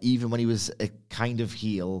it's like, even when he was a kind of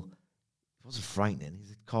heel, it wasn't frightening.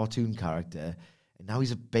 He's a cartoon character, and now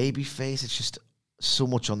he's a baby face. It's just so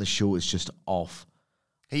much on the show is just off.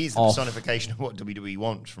 He's the personification of what WWE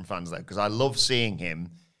wants from fans, though, because I love seeing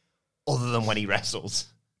him other than when he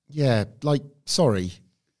wrestles. Yeah, like, sorry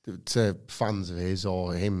to fans of his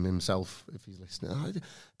or him himself, if he's listening.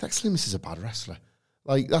 Dexter Lumis is a bad wrestler.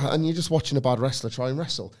 Like, and you're just watching a bad wrestler try and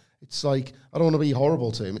wrestle. It's like, I don't want to be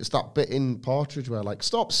horrible to him. It's that bit in Partridge where, like,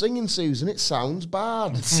 stop singing, Susan, it sounds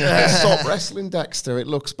bad. Stop wrestling, Dexter, it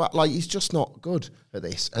looks bad. Like, he's just not good at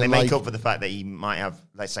this. And they make up for the fact that he might have,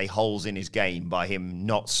 let's say, holes in his game by him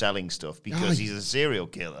not selling stuff because he's a serial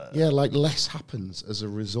killer. Yeah, like, less happens as a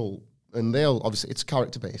result. And they'll, obviously, it's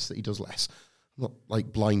character-based that he does less. I'm not,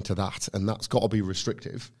 like, blind to that. And that's got to be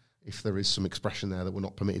restrictive if there is some expression there that we're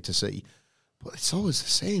not permitted to see. But it's always the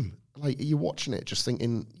same. Like, you're watching it just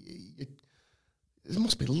thinking, it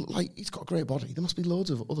must be, like, he's got a great body. There must be loads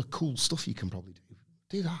of other cool stuff you can probably do.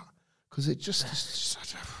 Do that. Because it's just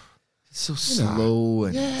so slow.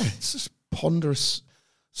 And yeah, it's just ponderous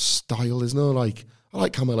style. There's no, like, I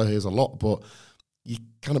like Carmelo Hayes a lot, but you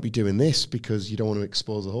cannot be doing this because you don't want to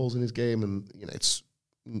expose the holes in his game. And, you know, it's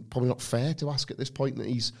probably not fair to ask at this point that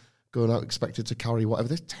he's going out expected to carry whatever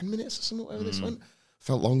this 10 minutes or something, whatever this went.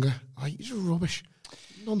 Felt longer. Like, it's rubbish.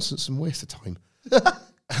 Nonsense and waste of time.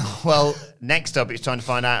 Well, next up, it's time to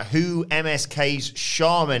find out who MSK's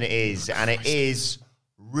shaman is, and it is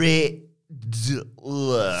Riddle.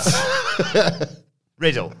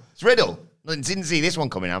 Riddle. It's Riddle. Didn't see this one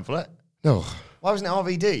coming, Amphlett. No. Why wasn't it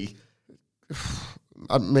RVD?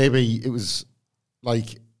 Maybe it was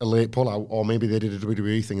like a late pull-out, or maybe they did a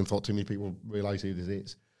WWE thing and thought too many people realise who this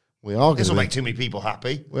is. This will make too many people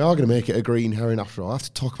happy. We are going to make it a green herring after all. I have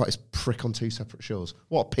to talk about this prick on 2 separate shows.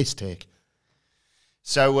 What a piss take.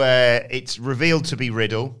 So it's revealed to be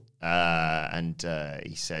Riddle, and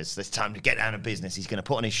he says, it's time to get down to business. He's going to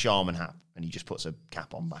put on his shaman hat, and he just puts a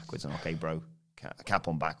cap on backwards. And okay, bro, cap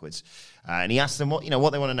on backwards. And he asks them what they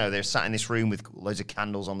want to know. They're sat in this room with loads of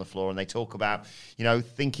candles on the floor, and they talk about,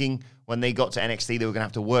 thinking when they got to NXT they were going to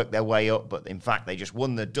have to work their way up, but in fact they just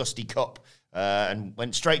won the Dusty Cup and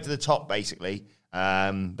went straight to the top, basically.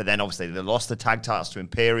 But then obviously they lost the tag titles to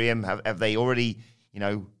Imperium. Have they already,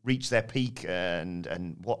 reached their peak?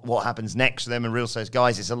 And what happens next for them? And Real says,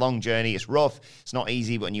 guys, it's a long journey. It's rough. It's not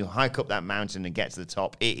easy. But when you hike up that mountain and get to the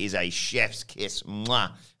top, it is a chef's kiss.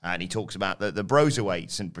 Mwah. And he talks about the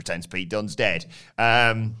broserweights and pretends Pete Dunne's dead.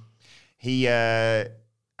 They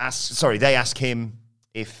ask him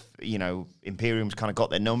if, Imperium's kind of got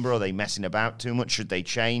their number. Are they messing about too much? Should they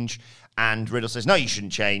change? And Riddle says, no, you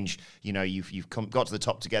shouldn't change. You've got to the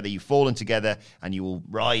top together. You've fallen together, and you will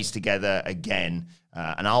rise together again.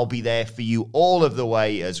 And I'll be there for you all of the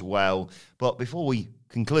way as well. But before we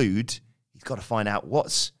conclude, he's got to find out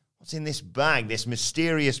what's in this bag, this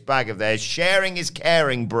mysterious bag of theirs. Sharing is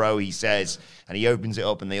caring, bro, he says. And he opens it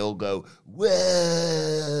up, and they all go,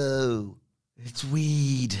 whoa. It's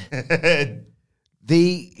weed.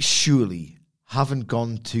 They surely haven't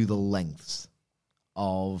gone to the lengths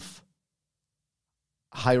of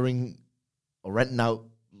hiring or renting out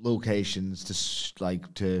locations to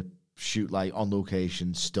shoot on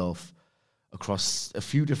location stuff across a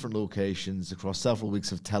few different locations across several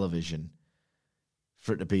weeks of television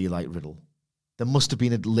for it to be like Riddle. There must have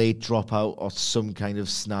been a late dropout or some kind of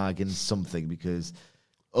snag in something, because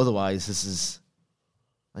otherwise this is...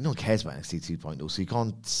 no one cares about NXT 2.0, so you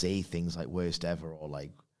can't say things like worst ever or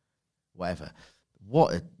whatever.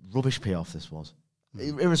 What a rubbish payoff this was.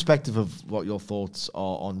 Irrespective of what your thoughts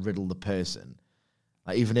are on Riddle the person,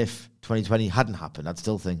 even if 2020 hadn't happened, I'd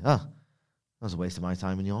still think, that was a waste of my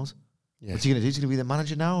time and yours. Yeah. What's he going to do? He's going to be the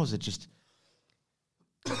manager now? Or is it just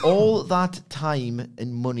all that time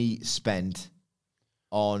and money spent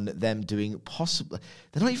on them doing possibly...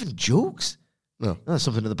 They're not even jokes. No. There's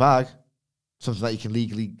something in the bag. Something that you can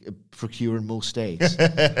legally procure in most states.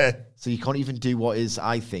 So you can't even do what is,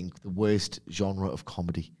 I think, the worst genre of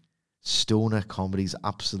comedy. Stoner comedy is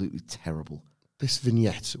absolutely terrible. This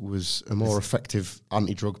vignette was a more effective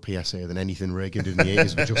anti-drug PSA than anything Reagan did in the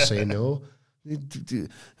 80s with Just Say No. Do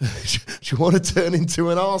you want to turn into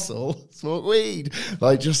an arsehole? Smoke weed.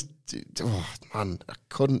 I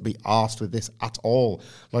couldn't be arsed with this at all.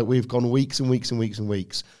 We've gone weeks and weeks and weeks and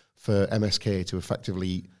weeks for MSK to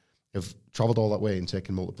effectively have travelled all that way and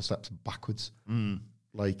taken multiple steps backwards.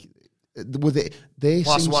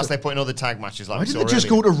 Whilst they're putting other tag matches like Why we saw didn't they just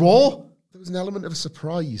earlier. go to Raw? There was an element of a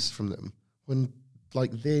surprise from them when,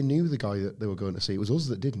 like, they knew the guy that they were going to see. It was us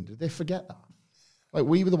that didn't. Did they forget that? Like,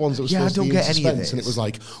 we were the ones that were supposed to be in suspense, and it was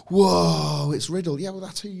like, whoa, it's Riddle. Yeah, well,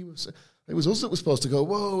 that's who you were. It was us that were supposed to go,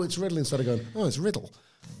 whoa, it's Riddle, instead of going, oh, it's Riddle.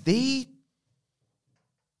 They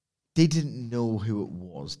didn't know who it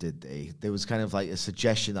was, did they? There was kind of like a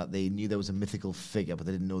suggestion that they knew there was a mythical figure, but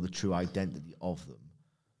they didn't know the true identity of them.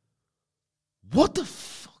 What the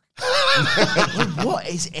fuck? Like, what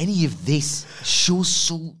is any of this? Show's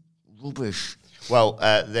so rubbish. Well,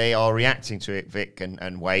 they are reacting to it, Vic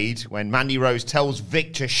and Wade, when Mandy Rose tells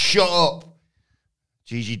Vic to shut up.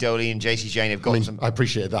 Gigi Dolin and JC Jane have got I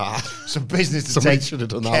appreciate that. some business to Somebody take should have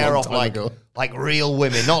done that care a long of, time like, ago. like real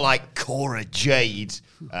women, not like Cora Jade.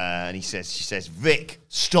 And she says, Vic,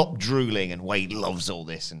 stop drooling. And Wade loves all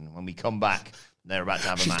this. And when we come back, they're about to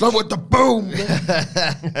have a match. She's done with the boom.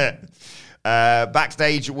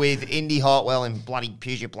 Backstage with Indy Hartwell and bloody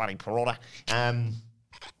Peugeot bloody Peralta.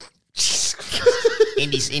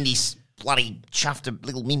 Indy's bloody chuffed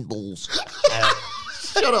little mint balls.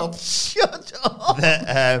 Shut up. Shut up.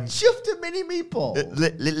 Chuffed a mini meatball.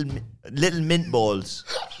 Little mint balls.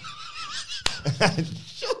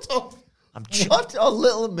 Shut up. What a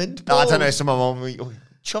little mint No, ball. I don't know, some of them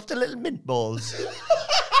chuffed a little mint balls.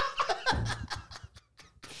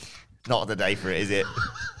 Not the day for it, is it?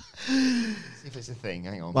 See if it's a thing.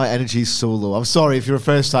 Hang on. My energy's so low. I'm sorry if you're a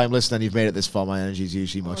first time listener and you've made it this far. My energy's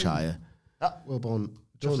usually much higher. Well, Bon,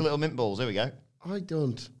 Chuffed a little mint balls. There we go. I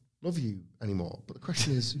don't love you anymore, but the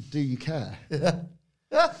question is, do you care?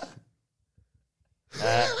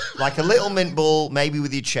 Like a little mint ball, maybe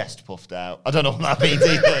with your chest puffed out. I don't know what that means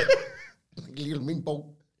either. Little mint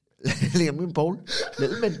ball. Little mint ball.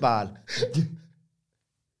 Little mint ball.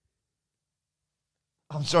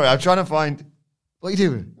 I'm sorry, I'm trying to find... What are you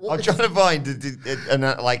doing? I'm trying to find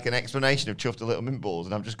an explanation of chuffed a little mint balls,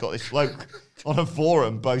 and I've just got this bloke on a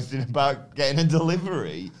forum posting about getting a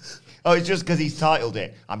delivery. Oh, it's just because he's titled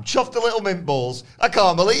it, I'm chuffed a little mint balls. I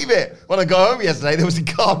can't believe it. When I got home yesterday, there was a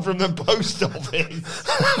card from the post office.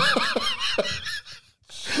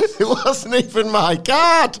 It wasn't even my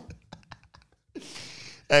card.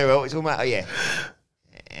 Anyway, what we're talking about,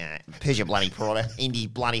 Peugeot bloody Prada, Indy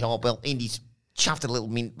bloody Hartwell, Indy's chuffed a little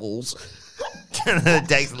mint balls.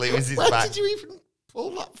 Dex Loomis is Where back. did you even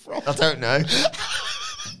pull that from? I don't know.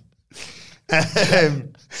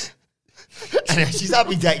 Anyway, she's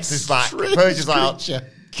happy Dexter's back. Persia's like,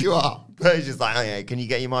 You are. Persia's like, oh yeah, can you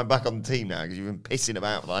get your mind back on the team now? Because you've been pissing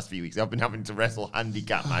about for the last few weeks. I've been having to wrestle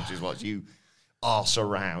handicap matches whilst you arse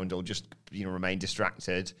around or just remain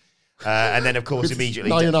distracted. And then, of course,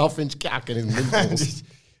 immediately 9.5-inch cack in his nipples.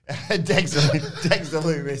 Dexter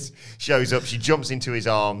Loomis shows up. She jumps into his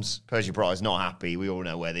arms. Persia Prada's not happy. We all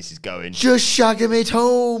know where this is going. Just shag him at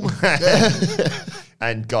home.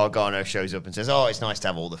 And Gargano shows up and says, oh, it's nice to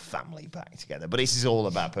have all the family back together. But this is all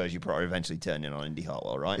about Persia Prada eventually turning on Indy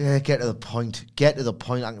Hartwell, right? Yeah, get to the point. Get to the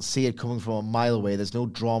point. I can see it coming from a mile away. There's no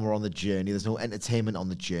drama on the journey. There's no entertainment on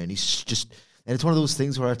the journey. And it's one of those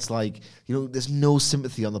things where it's like, there's no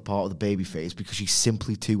sympathy on the part of the babyface because she's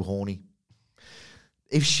simply too horny.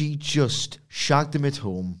 If she just shagged him at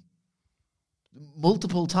home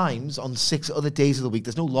multiple times on 6 other days of the week,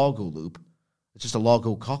 there's no Largo loop. It's just a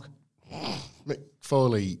Largo cock. Mick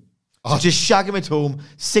Foley. So just shag him at home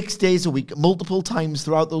 6 days a week, multiple times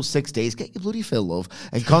throughout those 6 days. Get your bloody fill, love,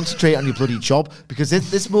 and concentrate on your bloody job. Because at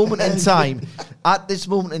this moment in time,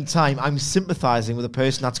 I'm sympathising with a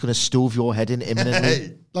person that's going to stove your head in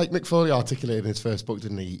imminently. Like Mick Foley articulated in his first book,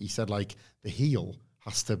 didn't he? He said, like, the heel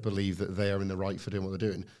has to believe that they are in the right for doing what they're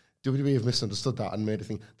doing. WWE have misunderstood that and made it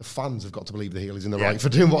think the fans have got to believe the heel is in the right for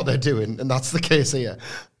doing what they're doing, and that's the case here.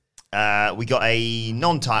 We got a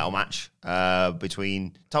non-title match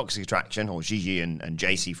between Toxic Attraction, or Gigi and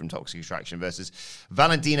JC from Toxic Attraction, versus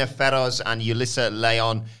Valentina Feroz and Yulisa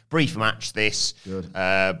Leon. Brief match, this. Good.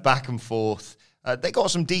 Back and forth. They got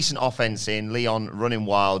some decent offense in. Leon running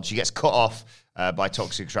wild. She gets cut off by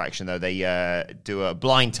Toxic Attraction, though. They do a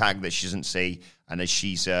blind tag that she doesn't see, and as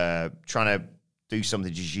she's trying to do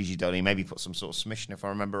something to Gigi Dolin, maybe put some sort of submission, if I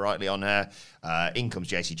remember rightly, on her. In comes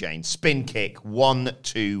JC Jane. Spin kick, 1,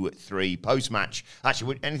 2, 3, post-match.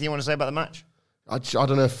 Actually, anything you want to say about the match? I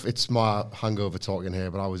don't know if it's my hangover talking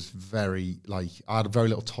here, but I was I had very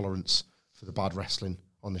little tolerance for the bad wrestling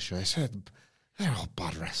on the show. I said, they're all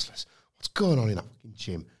bad wrestlers. What's going on in that fucking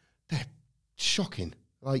gym? They're shocking.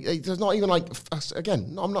 Like, there's not even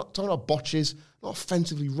again, I'm not talking about botches, not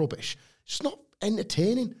offensively rubbish. It's just not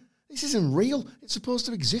entertaining. This isn't real. It's supposed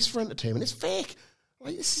to exist for entertainment. It's fake.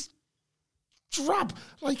 Like, this is drab.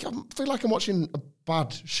 Like, I feel like I'm watching a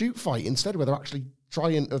bad shoot fight instead, where they're actually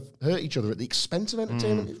trying to hurt each other at the expense of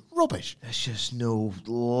entertainment. It's rubbish. There's just no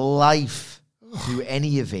life to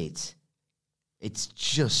any of it. It's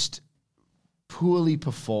just poorly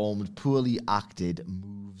performed, poorly acted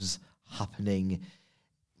moves happening,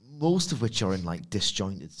 most of which are in like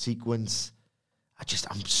disjointed sequence. I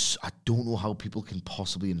don't know how people can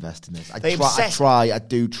possibly invest in this. I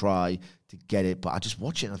do try to get it, but I just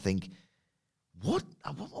watch it and I think, what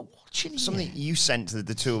am I watching? Something you sent to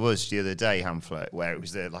the two of us the other day, Hamflet, where it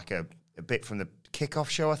was like a bit from the kickoff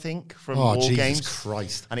show, I think, from War Jesus Games.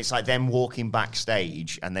 Christ. And it's like them walking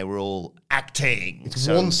backstage and they were all acting. It's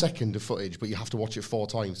 1 second of footage, but you have to watch it 4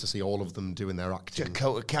 times to see all of them doing their acting.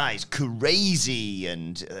 Dakota Kai's crazy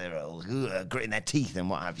and they're all gritting their teeth and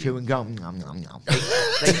what have you. Chewing gum.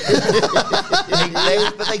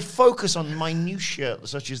 But they focus on minutiae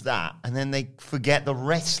such as that, and then they forget the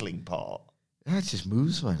wrestling part. Yeah, it's just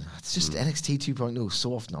moves, man. It's just NXT 2.0.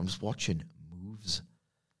 So often I'm just watching moves.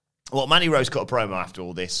 Well, Mandy Rose got a promo after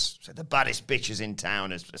all this. Said the baddest bitches in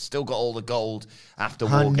town has still got all the gold after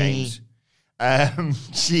War Games.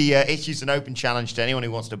 She issues an open challenge to anyone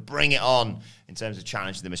who wants to bring it on in terms of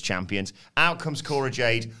challenging them as champions. Out comes Cora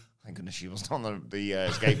Jade. Thank goodness she wasn't on the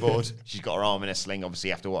skateboard. She's got her arm in a sling,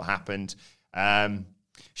 obviously, after what happened.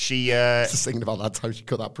 Just thinking about that time she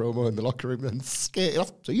cut that promo in the locker room and skated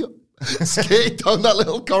off. So you skate down that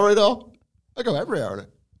little corridor. I go everywhere on it.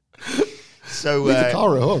 So leave the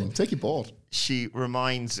car at home. Take your board. She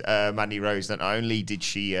reminds Mandy Rose that not only did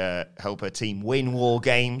she help her team win War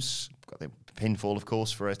Games, got the pinfall, of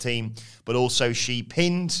course, for her team, but also she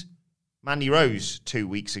pinned Mandy Rose 2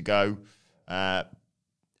 weeks ago.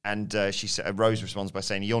 And she said, Rose responds by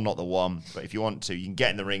saying, "You're not the one, but if you want to, you can get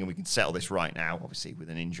in the ring and we can settle this right now," obviously with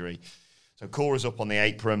an injury. So Cora's up on the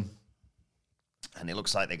apron, and it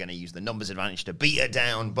looks like they're going to use the numbers advantage to beat her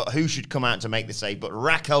down. But who should come out to make the save but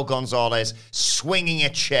Raquel Gonzalez swinging a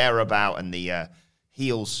chair about, and the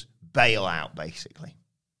heels bail out, basically.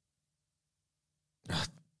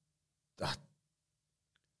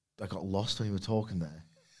 I got lost when you were talking there.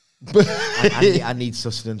 I need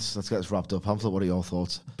sustenance. Let's get this wrapped up. Hamflet, what are your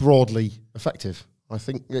thoughts? Broadly effective. I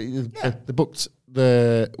think they booked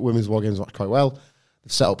the women's War Games match quite well.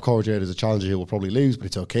 They've set up Cora Jade as a challenger who will probably lose, but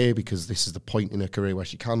it's okay because this is the point in her career where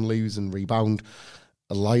she can lose and rebound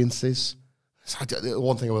alliances. So the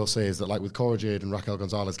one thing I will say is that, like, with Cora Jade and Raquel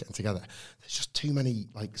Gonzalez getting together, there's just too many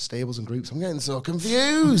like stables and groups. I'm getting so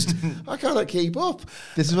confused. I cannot keep up.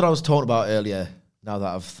 This is what I was talking about earlier. Now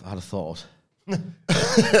that I've had a thought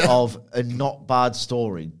of a not bad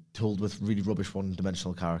story told with really rubbish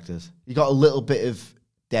one-dimensional characters. You got a little bit of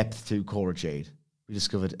depth to Cora Jade. We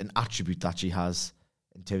discovered an attribute that she has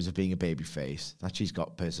in terms of being a baby face, that she's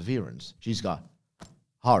got perseverance. She's got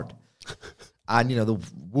heart. And, you know, they're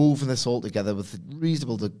woven this all together with a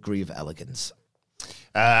reasonable degree of elegance.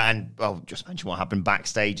 And, well, just mention what happened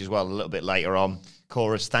backstage as well a little bit later on.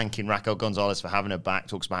 Cora's thanking Raquel Gonzalez for having her back,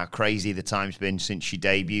 talks about how crazy the time's been since she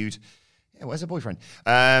debuted. Yeah, where's her boyfriend?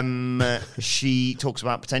 She talks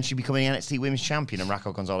about potentially becoming NXT Women's Champion, and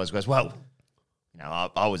Raquel Gonzalez goes, well, you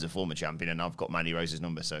know, I was a former champion and I've got Mandy Rose's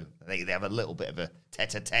number, so they have a little bit of a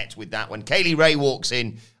tete-a-tete with that. When Kaylee Ray walks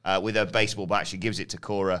in with her baseball bat, she gives it to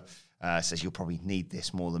Cora, says, "You'll probably need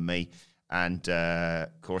this more than me." And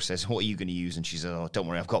Cora says, "What are you going to use?" And she says, "Oh, don't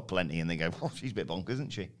worry, I've got plenty." And they go, "Oh, she's a bit bonkers,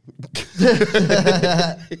 isn't she?"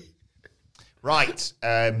 Right.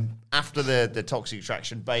 After the Toxic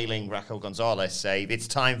Attraction bailing Raquel Gonzalez save, it's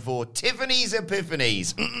time for Tiffany's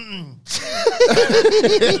Epiphanies.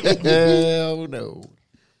 Oh, no.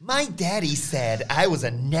 My daddy said I was a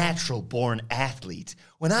natural-born athlete.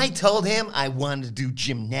 When I told him I wanted to do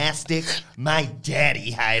gymnastics, my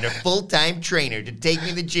daddy hired a full-time trainer to take me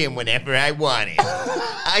to the gym whenever I wanted.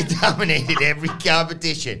 I dominated every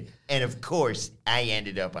competition. And, of course, I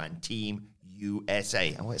ended up on Team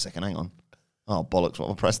USA. Oh, wait a second, hang on. Oh, bollocks, what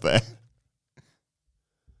I pressed there?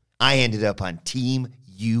 I ended up on Team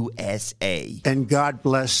USA. And God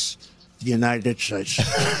bless the United States.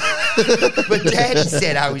 But Daddy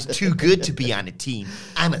said I was too good to be on a team.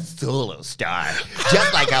 I'm a solo star.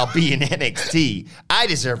 Just like I'll be in NXT. I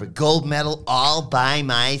deserve a gold medal all by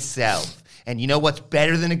myself. And you know what's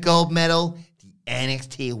better than a gold medal? The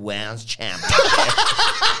NXT Women's Championship.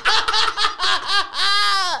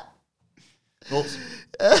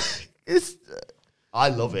 I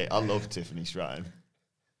love it. I love Tiffany Stratton.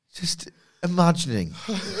 Just imagining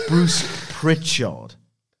Bruce Pritchard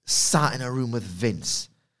sat in a room with Vince,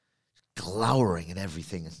 glowering at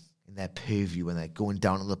everything in their purview, and they're going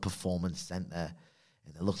down to the performance center,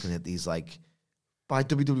 and they're looking at these, like, by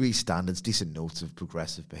WWE standards, decent notes of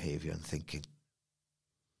progressive behavior, and thinking,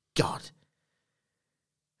 God.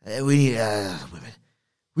 We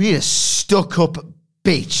need a stuck-up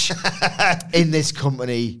bitch in this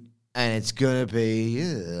company, and it's going to be...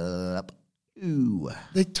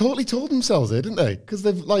 They totally told themselves there, didn't they? Because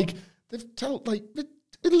they've told,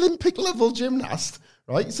 Olympic-level gymnast,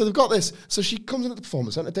 right? So they've got this. So she comes in at the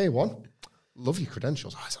performance centre day one. Love your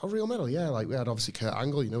credentials. Oh, it's a real medal, yeah. Like, we had, obviously, Kurt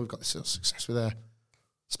Angle. We've got this success with her.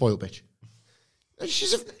 Spoiled bitch. And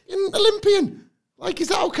she's an Olympian. Like, is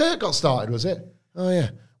that how Kurt got started, was it? Oh, yeah.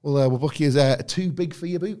 Well, we'll book you as too big for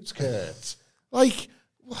your boots, Kurt. Like,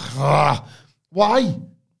 why?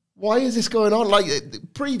 Why is this going on? Like,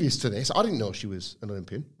 previous to this, I didn't know she was an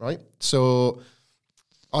Olympian, right? So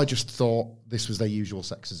I just thought this was their usual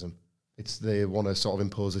sexism. They want to sort of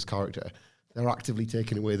impose this character. They're actively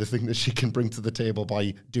taking away the thing that she can bring to the table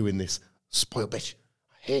by doing this. Spoiled bitch.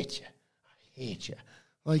 I hate you.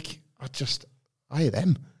 Like, I hate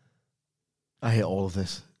them. I hate all of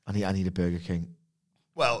this. I need a Burger King.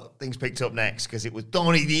 Well, things picked up next because it was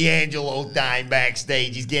Tony D'Angelo dying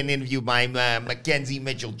backstage. He's getting interviewed by Mackenzie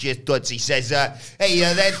Mitchell. Just Dutz. He says, hey,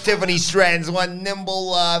 that's Tiffany Strand's one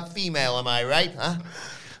nimble female, am I right? Huh?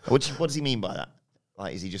 What does he mean by that?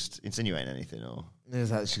 Like, is he just insinuating anything? Or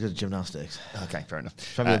She's good at gymnastics. Okay, fair enough.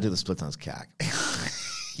 Trying to do the split on his cock.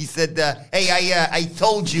 He said, hey, I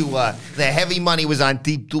told you the heavy money was on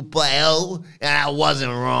T2L, and I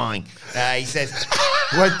wasn't wrong. He says,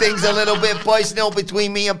 were things a little bit personal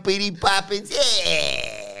between me and Petey Poppins?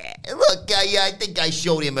 Yeah. Look, I think I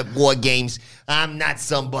showed him at War Games. I'm not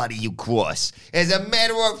somebody you cross. As a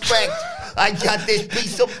matter of fact, I got this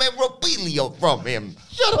piece of memorabilia from him.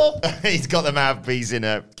 Shut up. He's got the mouthpiece in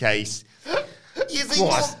a case. You see,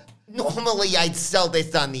 normally I'd sell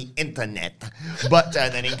this on the internet, but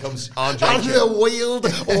then in comes Andre. On the World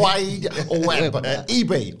Wide Web.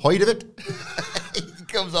 eBay, height of it. Here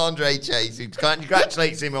comes Andre Chase, who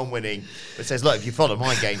congratulates him on winning, but says, look, if you follow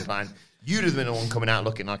my game plan, you'd have been the one coming out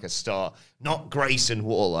looking like a star, not Grayson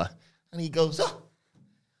Waller. And he goes, oh,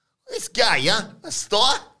 this guy, a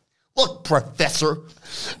star? Look, Professor.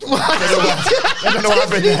 I don't know what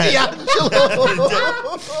happened there.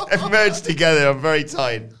 They've merged together. I'm very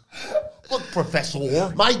tired. Look, Professor.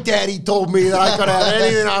 My daddy told me that I could have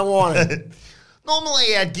anything I wanted.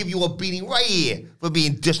 Normally, I'd give you a beating right here for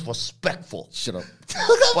being disrespectful. Shut up.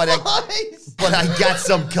 But I got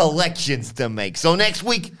some collections to make. So next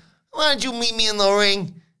week, why don't you meet me in the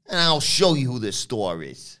ring, and I'll show you who this star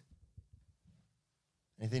is.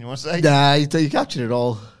 Anything you want to say? Nah, you captured it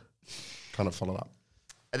all. Cannot follow that.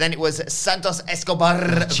 And then it was Santos Escobar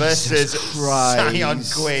versus Zion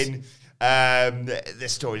Quinn. The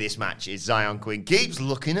story of this match is Zion Quinn keeps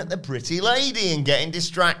looking at the pretty lady and getting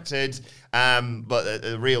distracted. But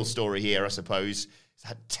the real story here, I suppose, is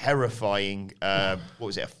that terrifying, what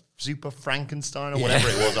was it, a Super Frankenstein or whatever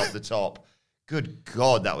it was off the top. Good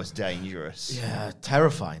God, that was dangerous. Yeah,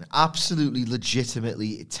 terrifying. Absolutely,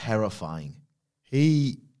 legitimately terrifying.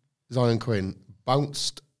 Zion Quinn,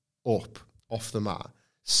 bounced up off the mat,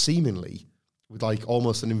 seemingly with like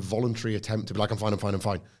almost an involuntary attempt to be like, I'm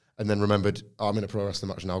fine. And then remembered, I'm in a pro wrestling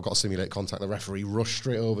match now, I've got to simulate contact. The referee rushed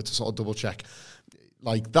straight over to sort of double check.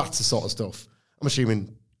 Like, that's the sort of stuff. I'm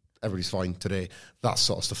assuming everybody's fine today. That's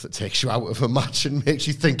sort of stuff that takes you out of a match and makes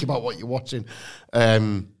you think about what you're watching.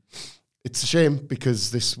 It's a shame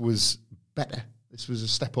because this was better. This was a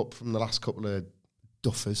step up from the last couple of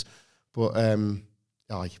duffers. But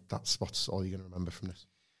that's all you're going to remember from this.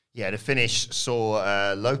 Yeah, the finish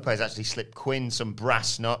saw Lopez actually slip Quinn some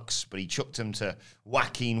brass knucks, but he chucked him to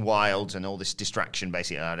Joaquin Wilde and all this distraction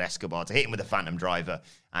basically allowed Escobar to hit him with a Phantom Driver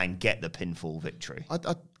and get the pinfall victory. I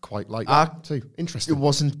quite like that too. Interesting. It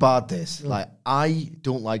wasn't bad, this. Yeah. Like, I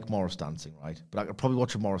don't like Morris dancing, right? But I could probably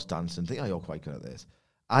watch a Morris dance and think, oh, you're quite good at this.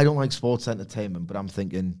 I don't like sports entertainment, but I'm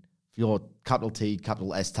thinking, if you're capital T,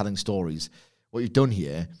 capital S telling stories, what you've done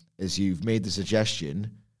here is you've made the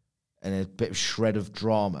suggestion and a bit of shred of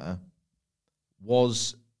drama,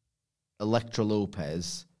 was Elektra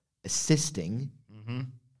Lopez assisting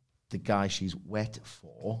the guy she's wet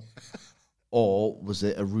for, or was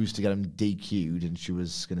it a ruse to get him DQ'd and she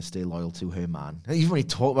was going to stay loyal to her man? And even when you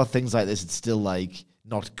talk about things like this, it's still like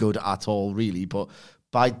not good at all, really, but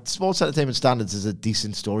by sports entertainment standards, is a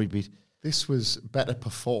decent story beat. This was better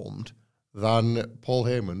performed than Paul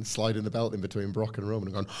Heyman sliding the belt in between Brock and Roman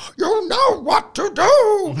and going, you know what to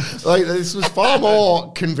do! Like, this was far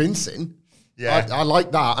more convincing. Yeah. I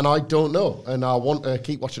like that, and I don't know. And I want to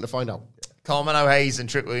keep watching to find out. Carmelo Hayes and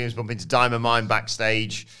Trick Williams bump into Diamond Mine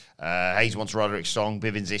backstage. Hayes wants Roderick Strong.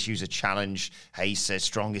 Bivens issues a challenge. Hayes says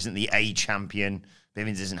Strong isn't the A champion.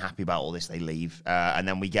 Bivens isn't happy about all this. They leave. And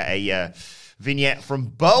then we get a vignette from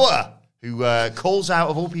Boa, who calls out,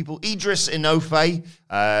 of all people, Idris Inoue.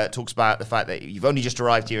 Talks about the fact that you've only just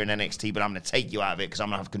arrived here in NXT, but I'm going to take you out of it because I'm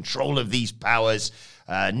going to have control of these powers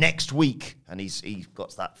next week. And he's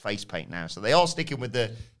got that face paint now. So they are sticking with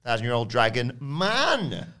the 1,000-year-old dragon.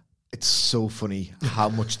 Man! It's so funny how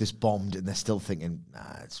much this bombed, and they're still thinking,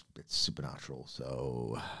 it's supernatural.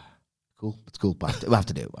 So, cool. It's cool. But we'll have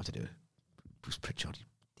to do it. Bruce Pritchard,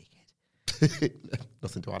 you dickhead.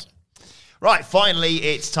 Nothing to add. Right, finally,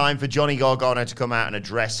 it's time for Johnny Gargano to come out and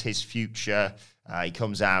address his future. He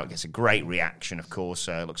comes out, gets a great reaction, of course.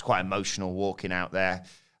 Looks quite emotional walking out there.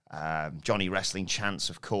 Johnny Wrestling chants,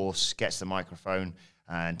 of course, gets the microphone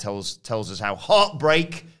and tells us how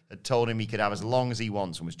Heartbreak had told him he could have as long as he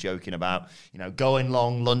wants, and was joking about, going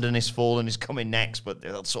long, London is fallen is coming next, but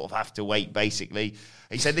they'll sort of have to wait, basically.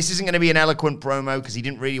 He said this isn't going to be an eloquent promo because he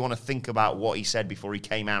didn't really want to think about what he said before he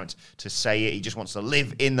came out to say it. He just wants to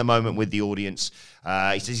live in the moment with the audience.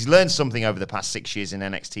 He says he's learned something over the past 6 years in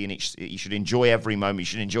NXT, and he should enjoy every moment. He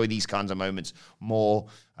should enjoy these kinds of moments more.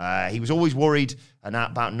 He was always worried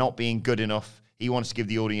about not being good enough. He wants to give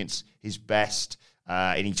the audience his best.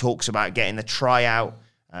 And he talks about getting the tryout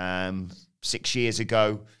 6 years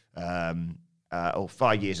ago, or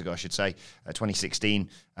 5 years ago, I should say, 2016,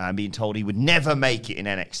 being told he would never make it in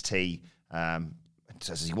NXT.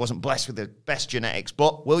 Says he wasn't blessed with the best genetics,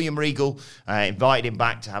 but William Regal invited him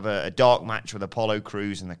back to have a dark match with Apollo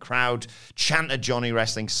Crews, and the crowd chanted Johnny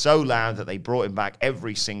Wrestling so loud that they brought him back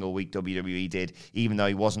every single week, WWE did, even though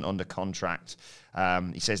he wasn't under contract.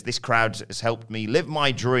 He says, this crowd has helped me live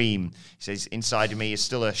my dream. He says, inside of me is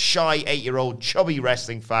still a shy 8-year-old chubby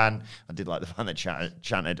wrestling fan. I did like the fan that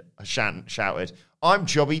shouted, I'm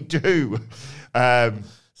chubby too.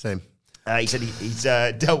 Same. He said he's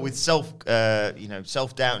dealt with self-doubt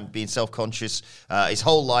and being self-conscious his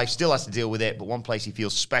whole life, still has to deal with it, but one place he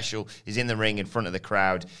feels special is in the ring in front of the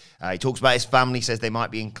crowd. He talks about his family, says they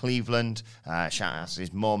might be in Cleveland. Shout out to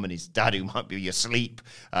his mom and his dad who might be asleep.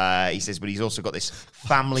 He says, but he's also got this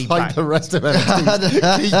family like the rest of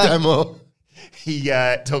NXT demo. He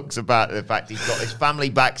talks about the fact he's got his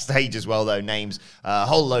family backstage as well, though, names a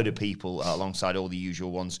whole load of people alongside all the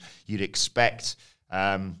usual ones you'd expect.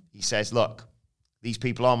 He says, look, these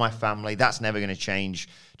people are my family. That's never going to change.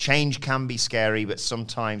 Change can be scary, but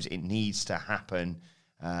sometimes it needs to happen.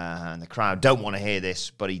 And the crowd don't want to hear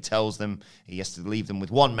this, but he tells them he has to leave them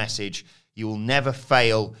with one message. You will never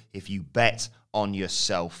fail if you bet on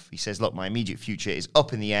yourself. He says, look, my immediate future is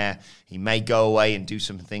up in the air. He may go away and do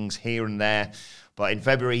some things here and there, but in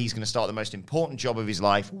February, he's going to start the most important job of his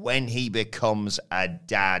life when he becomes a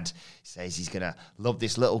dad. He says he's going to love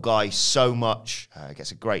this little guy so much.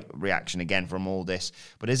 Gets a great reaction again from all this.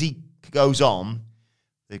 But as he goes on,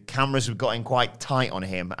 the cameras have gotten quite tight on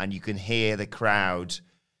him, and you can hear the crowd.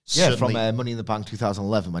 Yeah, from Money in the Bank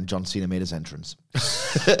 2011 when John Cena made his entrance.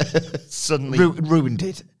 Suddenly ruined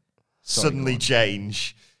it. Suddenly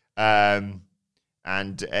change. And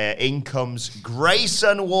in comes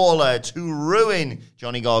Grayson Waller to ruin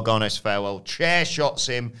Johnny Gargano's farewell. Chair shots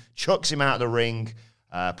him, chucks him out of the ring,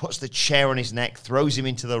 puts the chair on his neck, throws him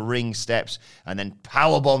into the ring steps, and then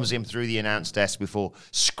power bombs him through the announce desk before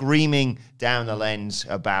screaming down the lens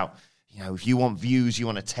about, if you want views, you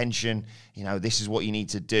want attention, this is what you need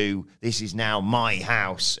to do. This is now my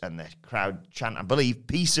house. And the crowd chant, I believe,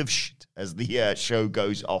 piece of shit as the show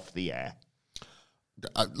goes off the air.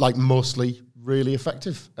 Mostly really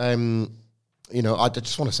effective. I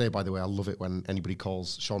just want to say, by the way, I love it when anybody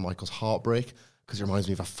calls Shawn Michaels Heartbreak, because it reminds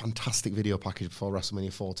me of a fantastic video package before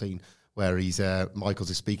WrestleMania 14 where Michaels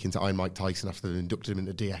is speaking to Iron Mike Tyson after they've inducted him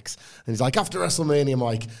into DX. And he's like, after WrestleMania,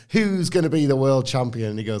 Mike, who's going to be the world champion?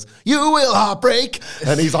 And he goes, you will, Heartbreak.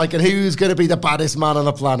 And he's like, and who's going to be the baddest man on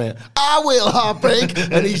the planet? I will, Heartbreak.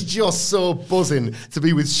 And he's just so buzzing to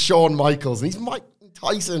be with Shawn Michaels. And he's Mike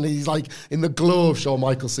Tyson, he's like in the glow of Shawn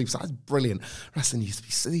Michaels' sleep. So that's brilliant. Wrestling used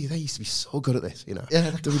to be, they used to be so good at this, Yeah,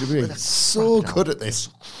 WWE, so good at this.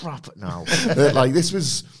 Crap now. This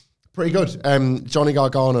was pretty good. Johnny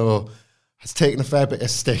Gargano has taken a fair bit of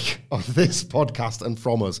stick on this podcast and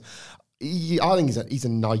from us. I think he's a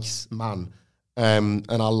nice man, and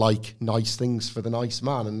I like nice things for the nice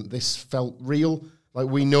man. And this felt real. Like,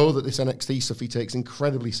 we know that this NXT stuff he takes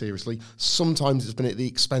incredibly seriously. Sometimes it's been at the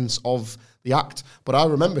expense of the act, but I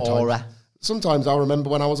remember sometimes I remember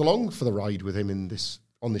when I was along for the ride with him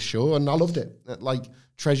on this show, and I loved it.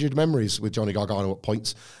 Treasured memories with Johnny Gargano at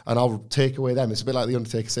points, and I'll take away them. It's a bit like The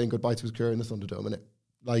Undertaker saying goodbye to his career in the Thunderdome, isn't it?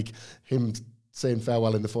 Like him saying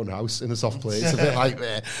farewell in the Funhouse in the soft play. It's a bit like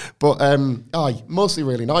there. But mostly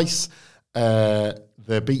really nice. The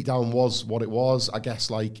beatdown was what it was. I guess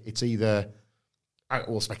it's either,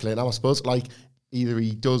 we'll speculate now, I suppose. either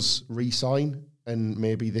he does re-sign and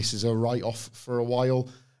maybe this is a write-off for a while,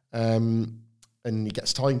 and he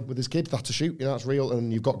gets time with his kid. That's a shoot, that's real.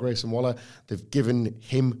 And you've got Grayson Waller. They've given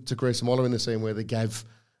him to Grayson Waller in the same way they gave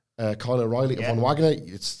Kyle O'Reilly to Von Wagner.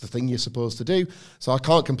 It's the thing you're supposed to do. So I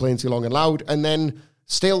can't complain too long and loud. And then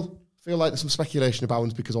still feel like there's some speculation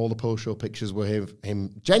abounds because all the post-show pictures were him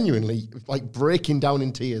genuinely like breaking down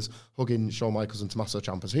in tears, hugging Shawn Michaels and Tommaso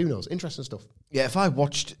Ciampa. Who knows? Interesting stuff. Yeah, if I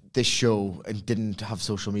watched this show and didn't have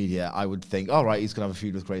social media, I would think, all right, he's going to have a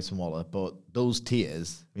feud with Grayson Waller. But those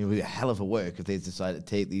tears, it would be a hell of a work if they decided to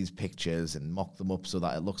take these pictures and mock them up so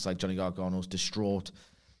that it looks like Johnny Gargano's distraught,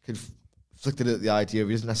 conflicted at the idea of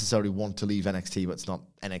he doesn't necessarily want to leave NXT, but it's not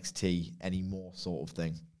NXT anymore sort of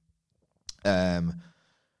thing.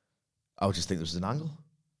 I would just think this was an angle.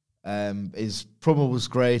 His promo was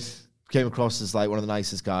great. Came across as like one of the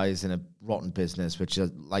nicest guys in a rotten business, which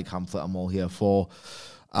like Hamflett, I'm all here for.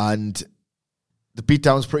 And the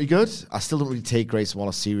beatdown's pretty good. I still don't really take Grayson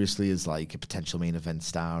Waller seriously as like a potential main event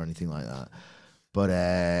star or anything like that.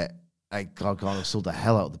 But Gargano sold the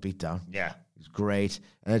hell out of the beatdown. Yeah. It was great.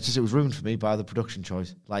 And it was ruined for me by the production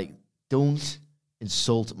choice. Like, don't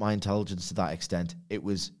insult my intelligence to that extent. It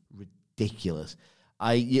was ridiculous.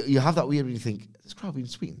 You have that weird when you think, this crowd being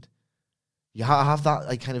sweetened. You have that,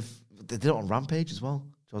 like, kind of, they did it on Rampage as well,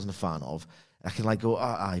 which I wasn't a fan of. I can, like, go,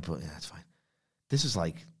 but yeah, it's fine. This is,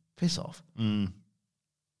 like, piss off.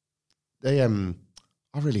 They, I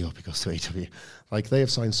really hope he goes to AEW. Like, they have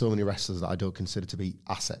signed so many wrestlers that I don't consider to be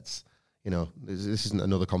assets. This isn't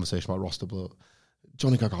another conversation about roster, but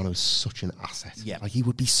Johnny Gargano is such an asset. Yeah. Like, he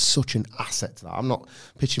would be such an asset to that. I'm not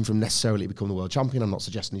pitching for him necessarily to become the world champion. I'm not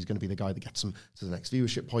suggesting he's going to be the guy that gets him to the next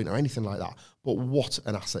viewership point or anything like that. But what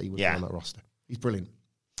an asset he would be on that roster. He's brilliant.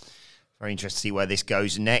 Very interested to see where this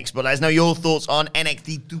goes next. But let us know your thoughts on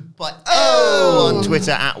NXT 2.0 on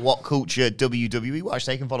Twitter at WhatCultureWWE. Watch,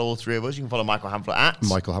 they can follow all three of us. You can follow Michael Hamflett at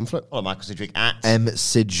Michael Hamflett. Follow Michael Sidgwick at M.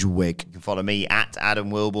 Sidgwick. You can follow me at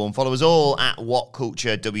Adam Wilborn. Follow us all at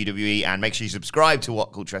WhatCultureWWE. And make sure you subscribe to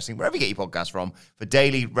What Culture Wrestling, wherever you get your podcasts from, for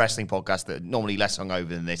daily wrestling podcasts that are normally less hungover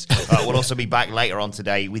than this. We'll also be back later on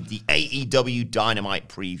today with the AEW Dynamite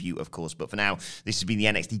preview, of course. But for now, this has been the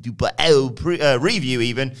NXT 2.0 review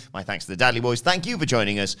even. My thanks to the Dudley Boys. Thank you for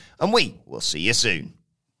joining us, and we will see you soon.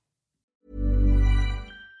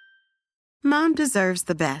 Mom deserves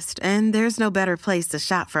the best, and there's no better place to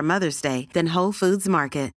shop for Mother's Day than Whole Foods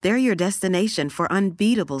Market. They're your destination for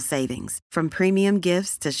unbeatable savings, from premium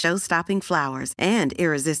gifts to show-stopping flowers and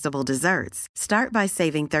irresistible desserts. Start by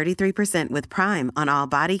saving 33% with Prime on all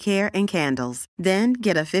body care and candles. Then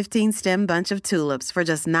get a 15-stem bunch of tulips for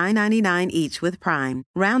just $9.99 each with Prime.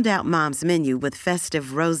 Round out Mom's menu with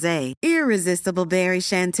festive rosé, irresistible berry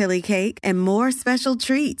chantilly cake, and more special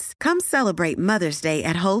treats. Come celebrate Mother's Day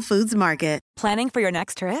at Whole Foods Market. Planning for your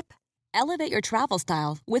next trip? Elevate your travel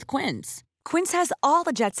style with Quince. Quince has all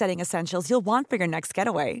the jet-setting essentials you'll want for your next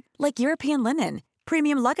getaway, like European linen,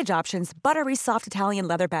 premium luggage options, buttery soft Italian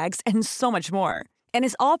leather bags, and so much more. And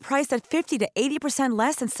is all priced at 50 to 80%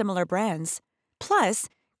 less than similar brands. Plus,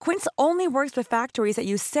 Quince only works with factories that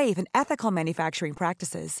use safe and ethical manufacturing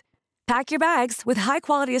practices. Pack your bags with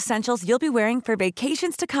high-quality essentials you'll be wearing for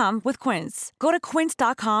vacations to come with Quince. Go to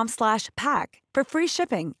quince.com/pack for free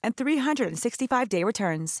shipping and 365-day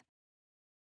returns.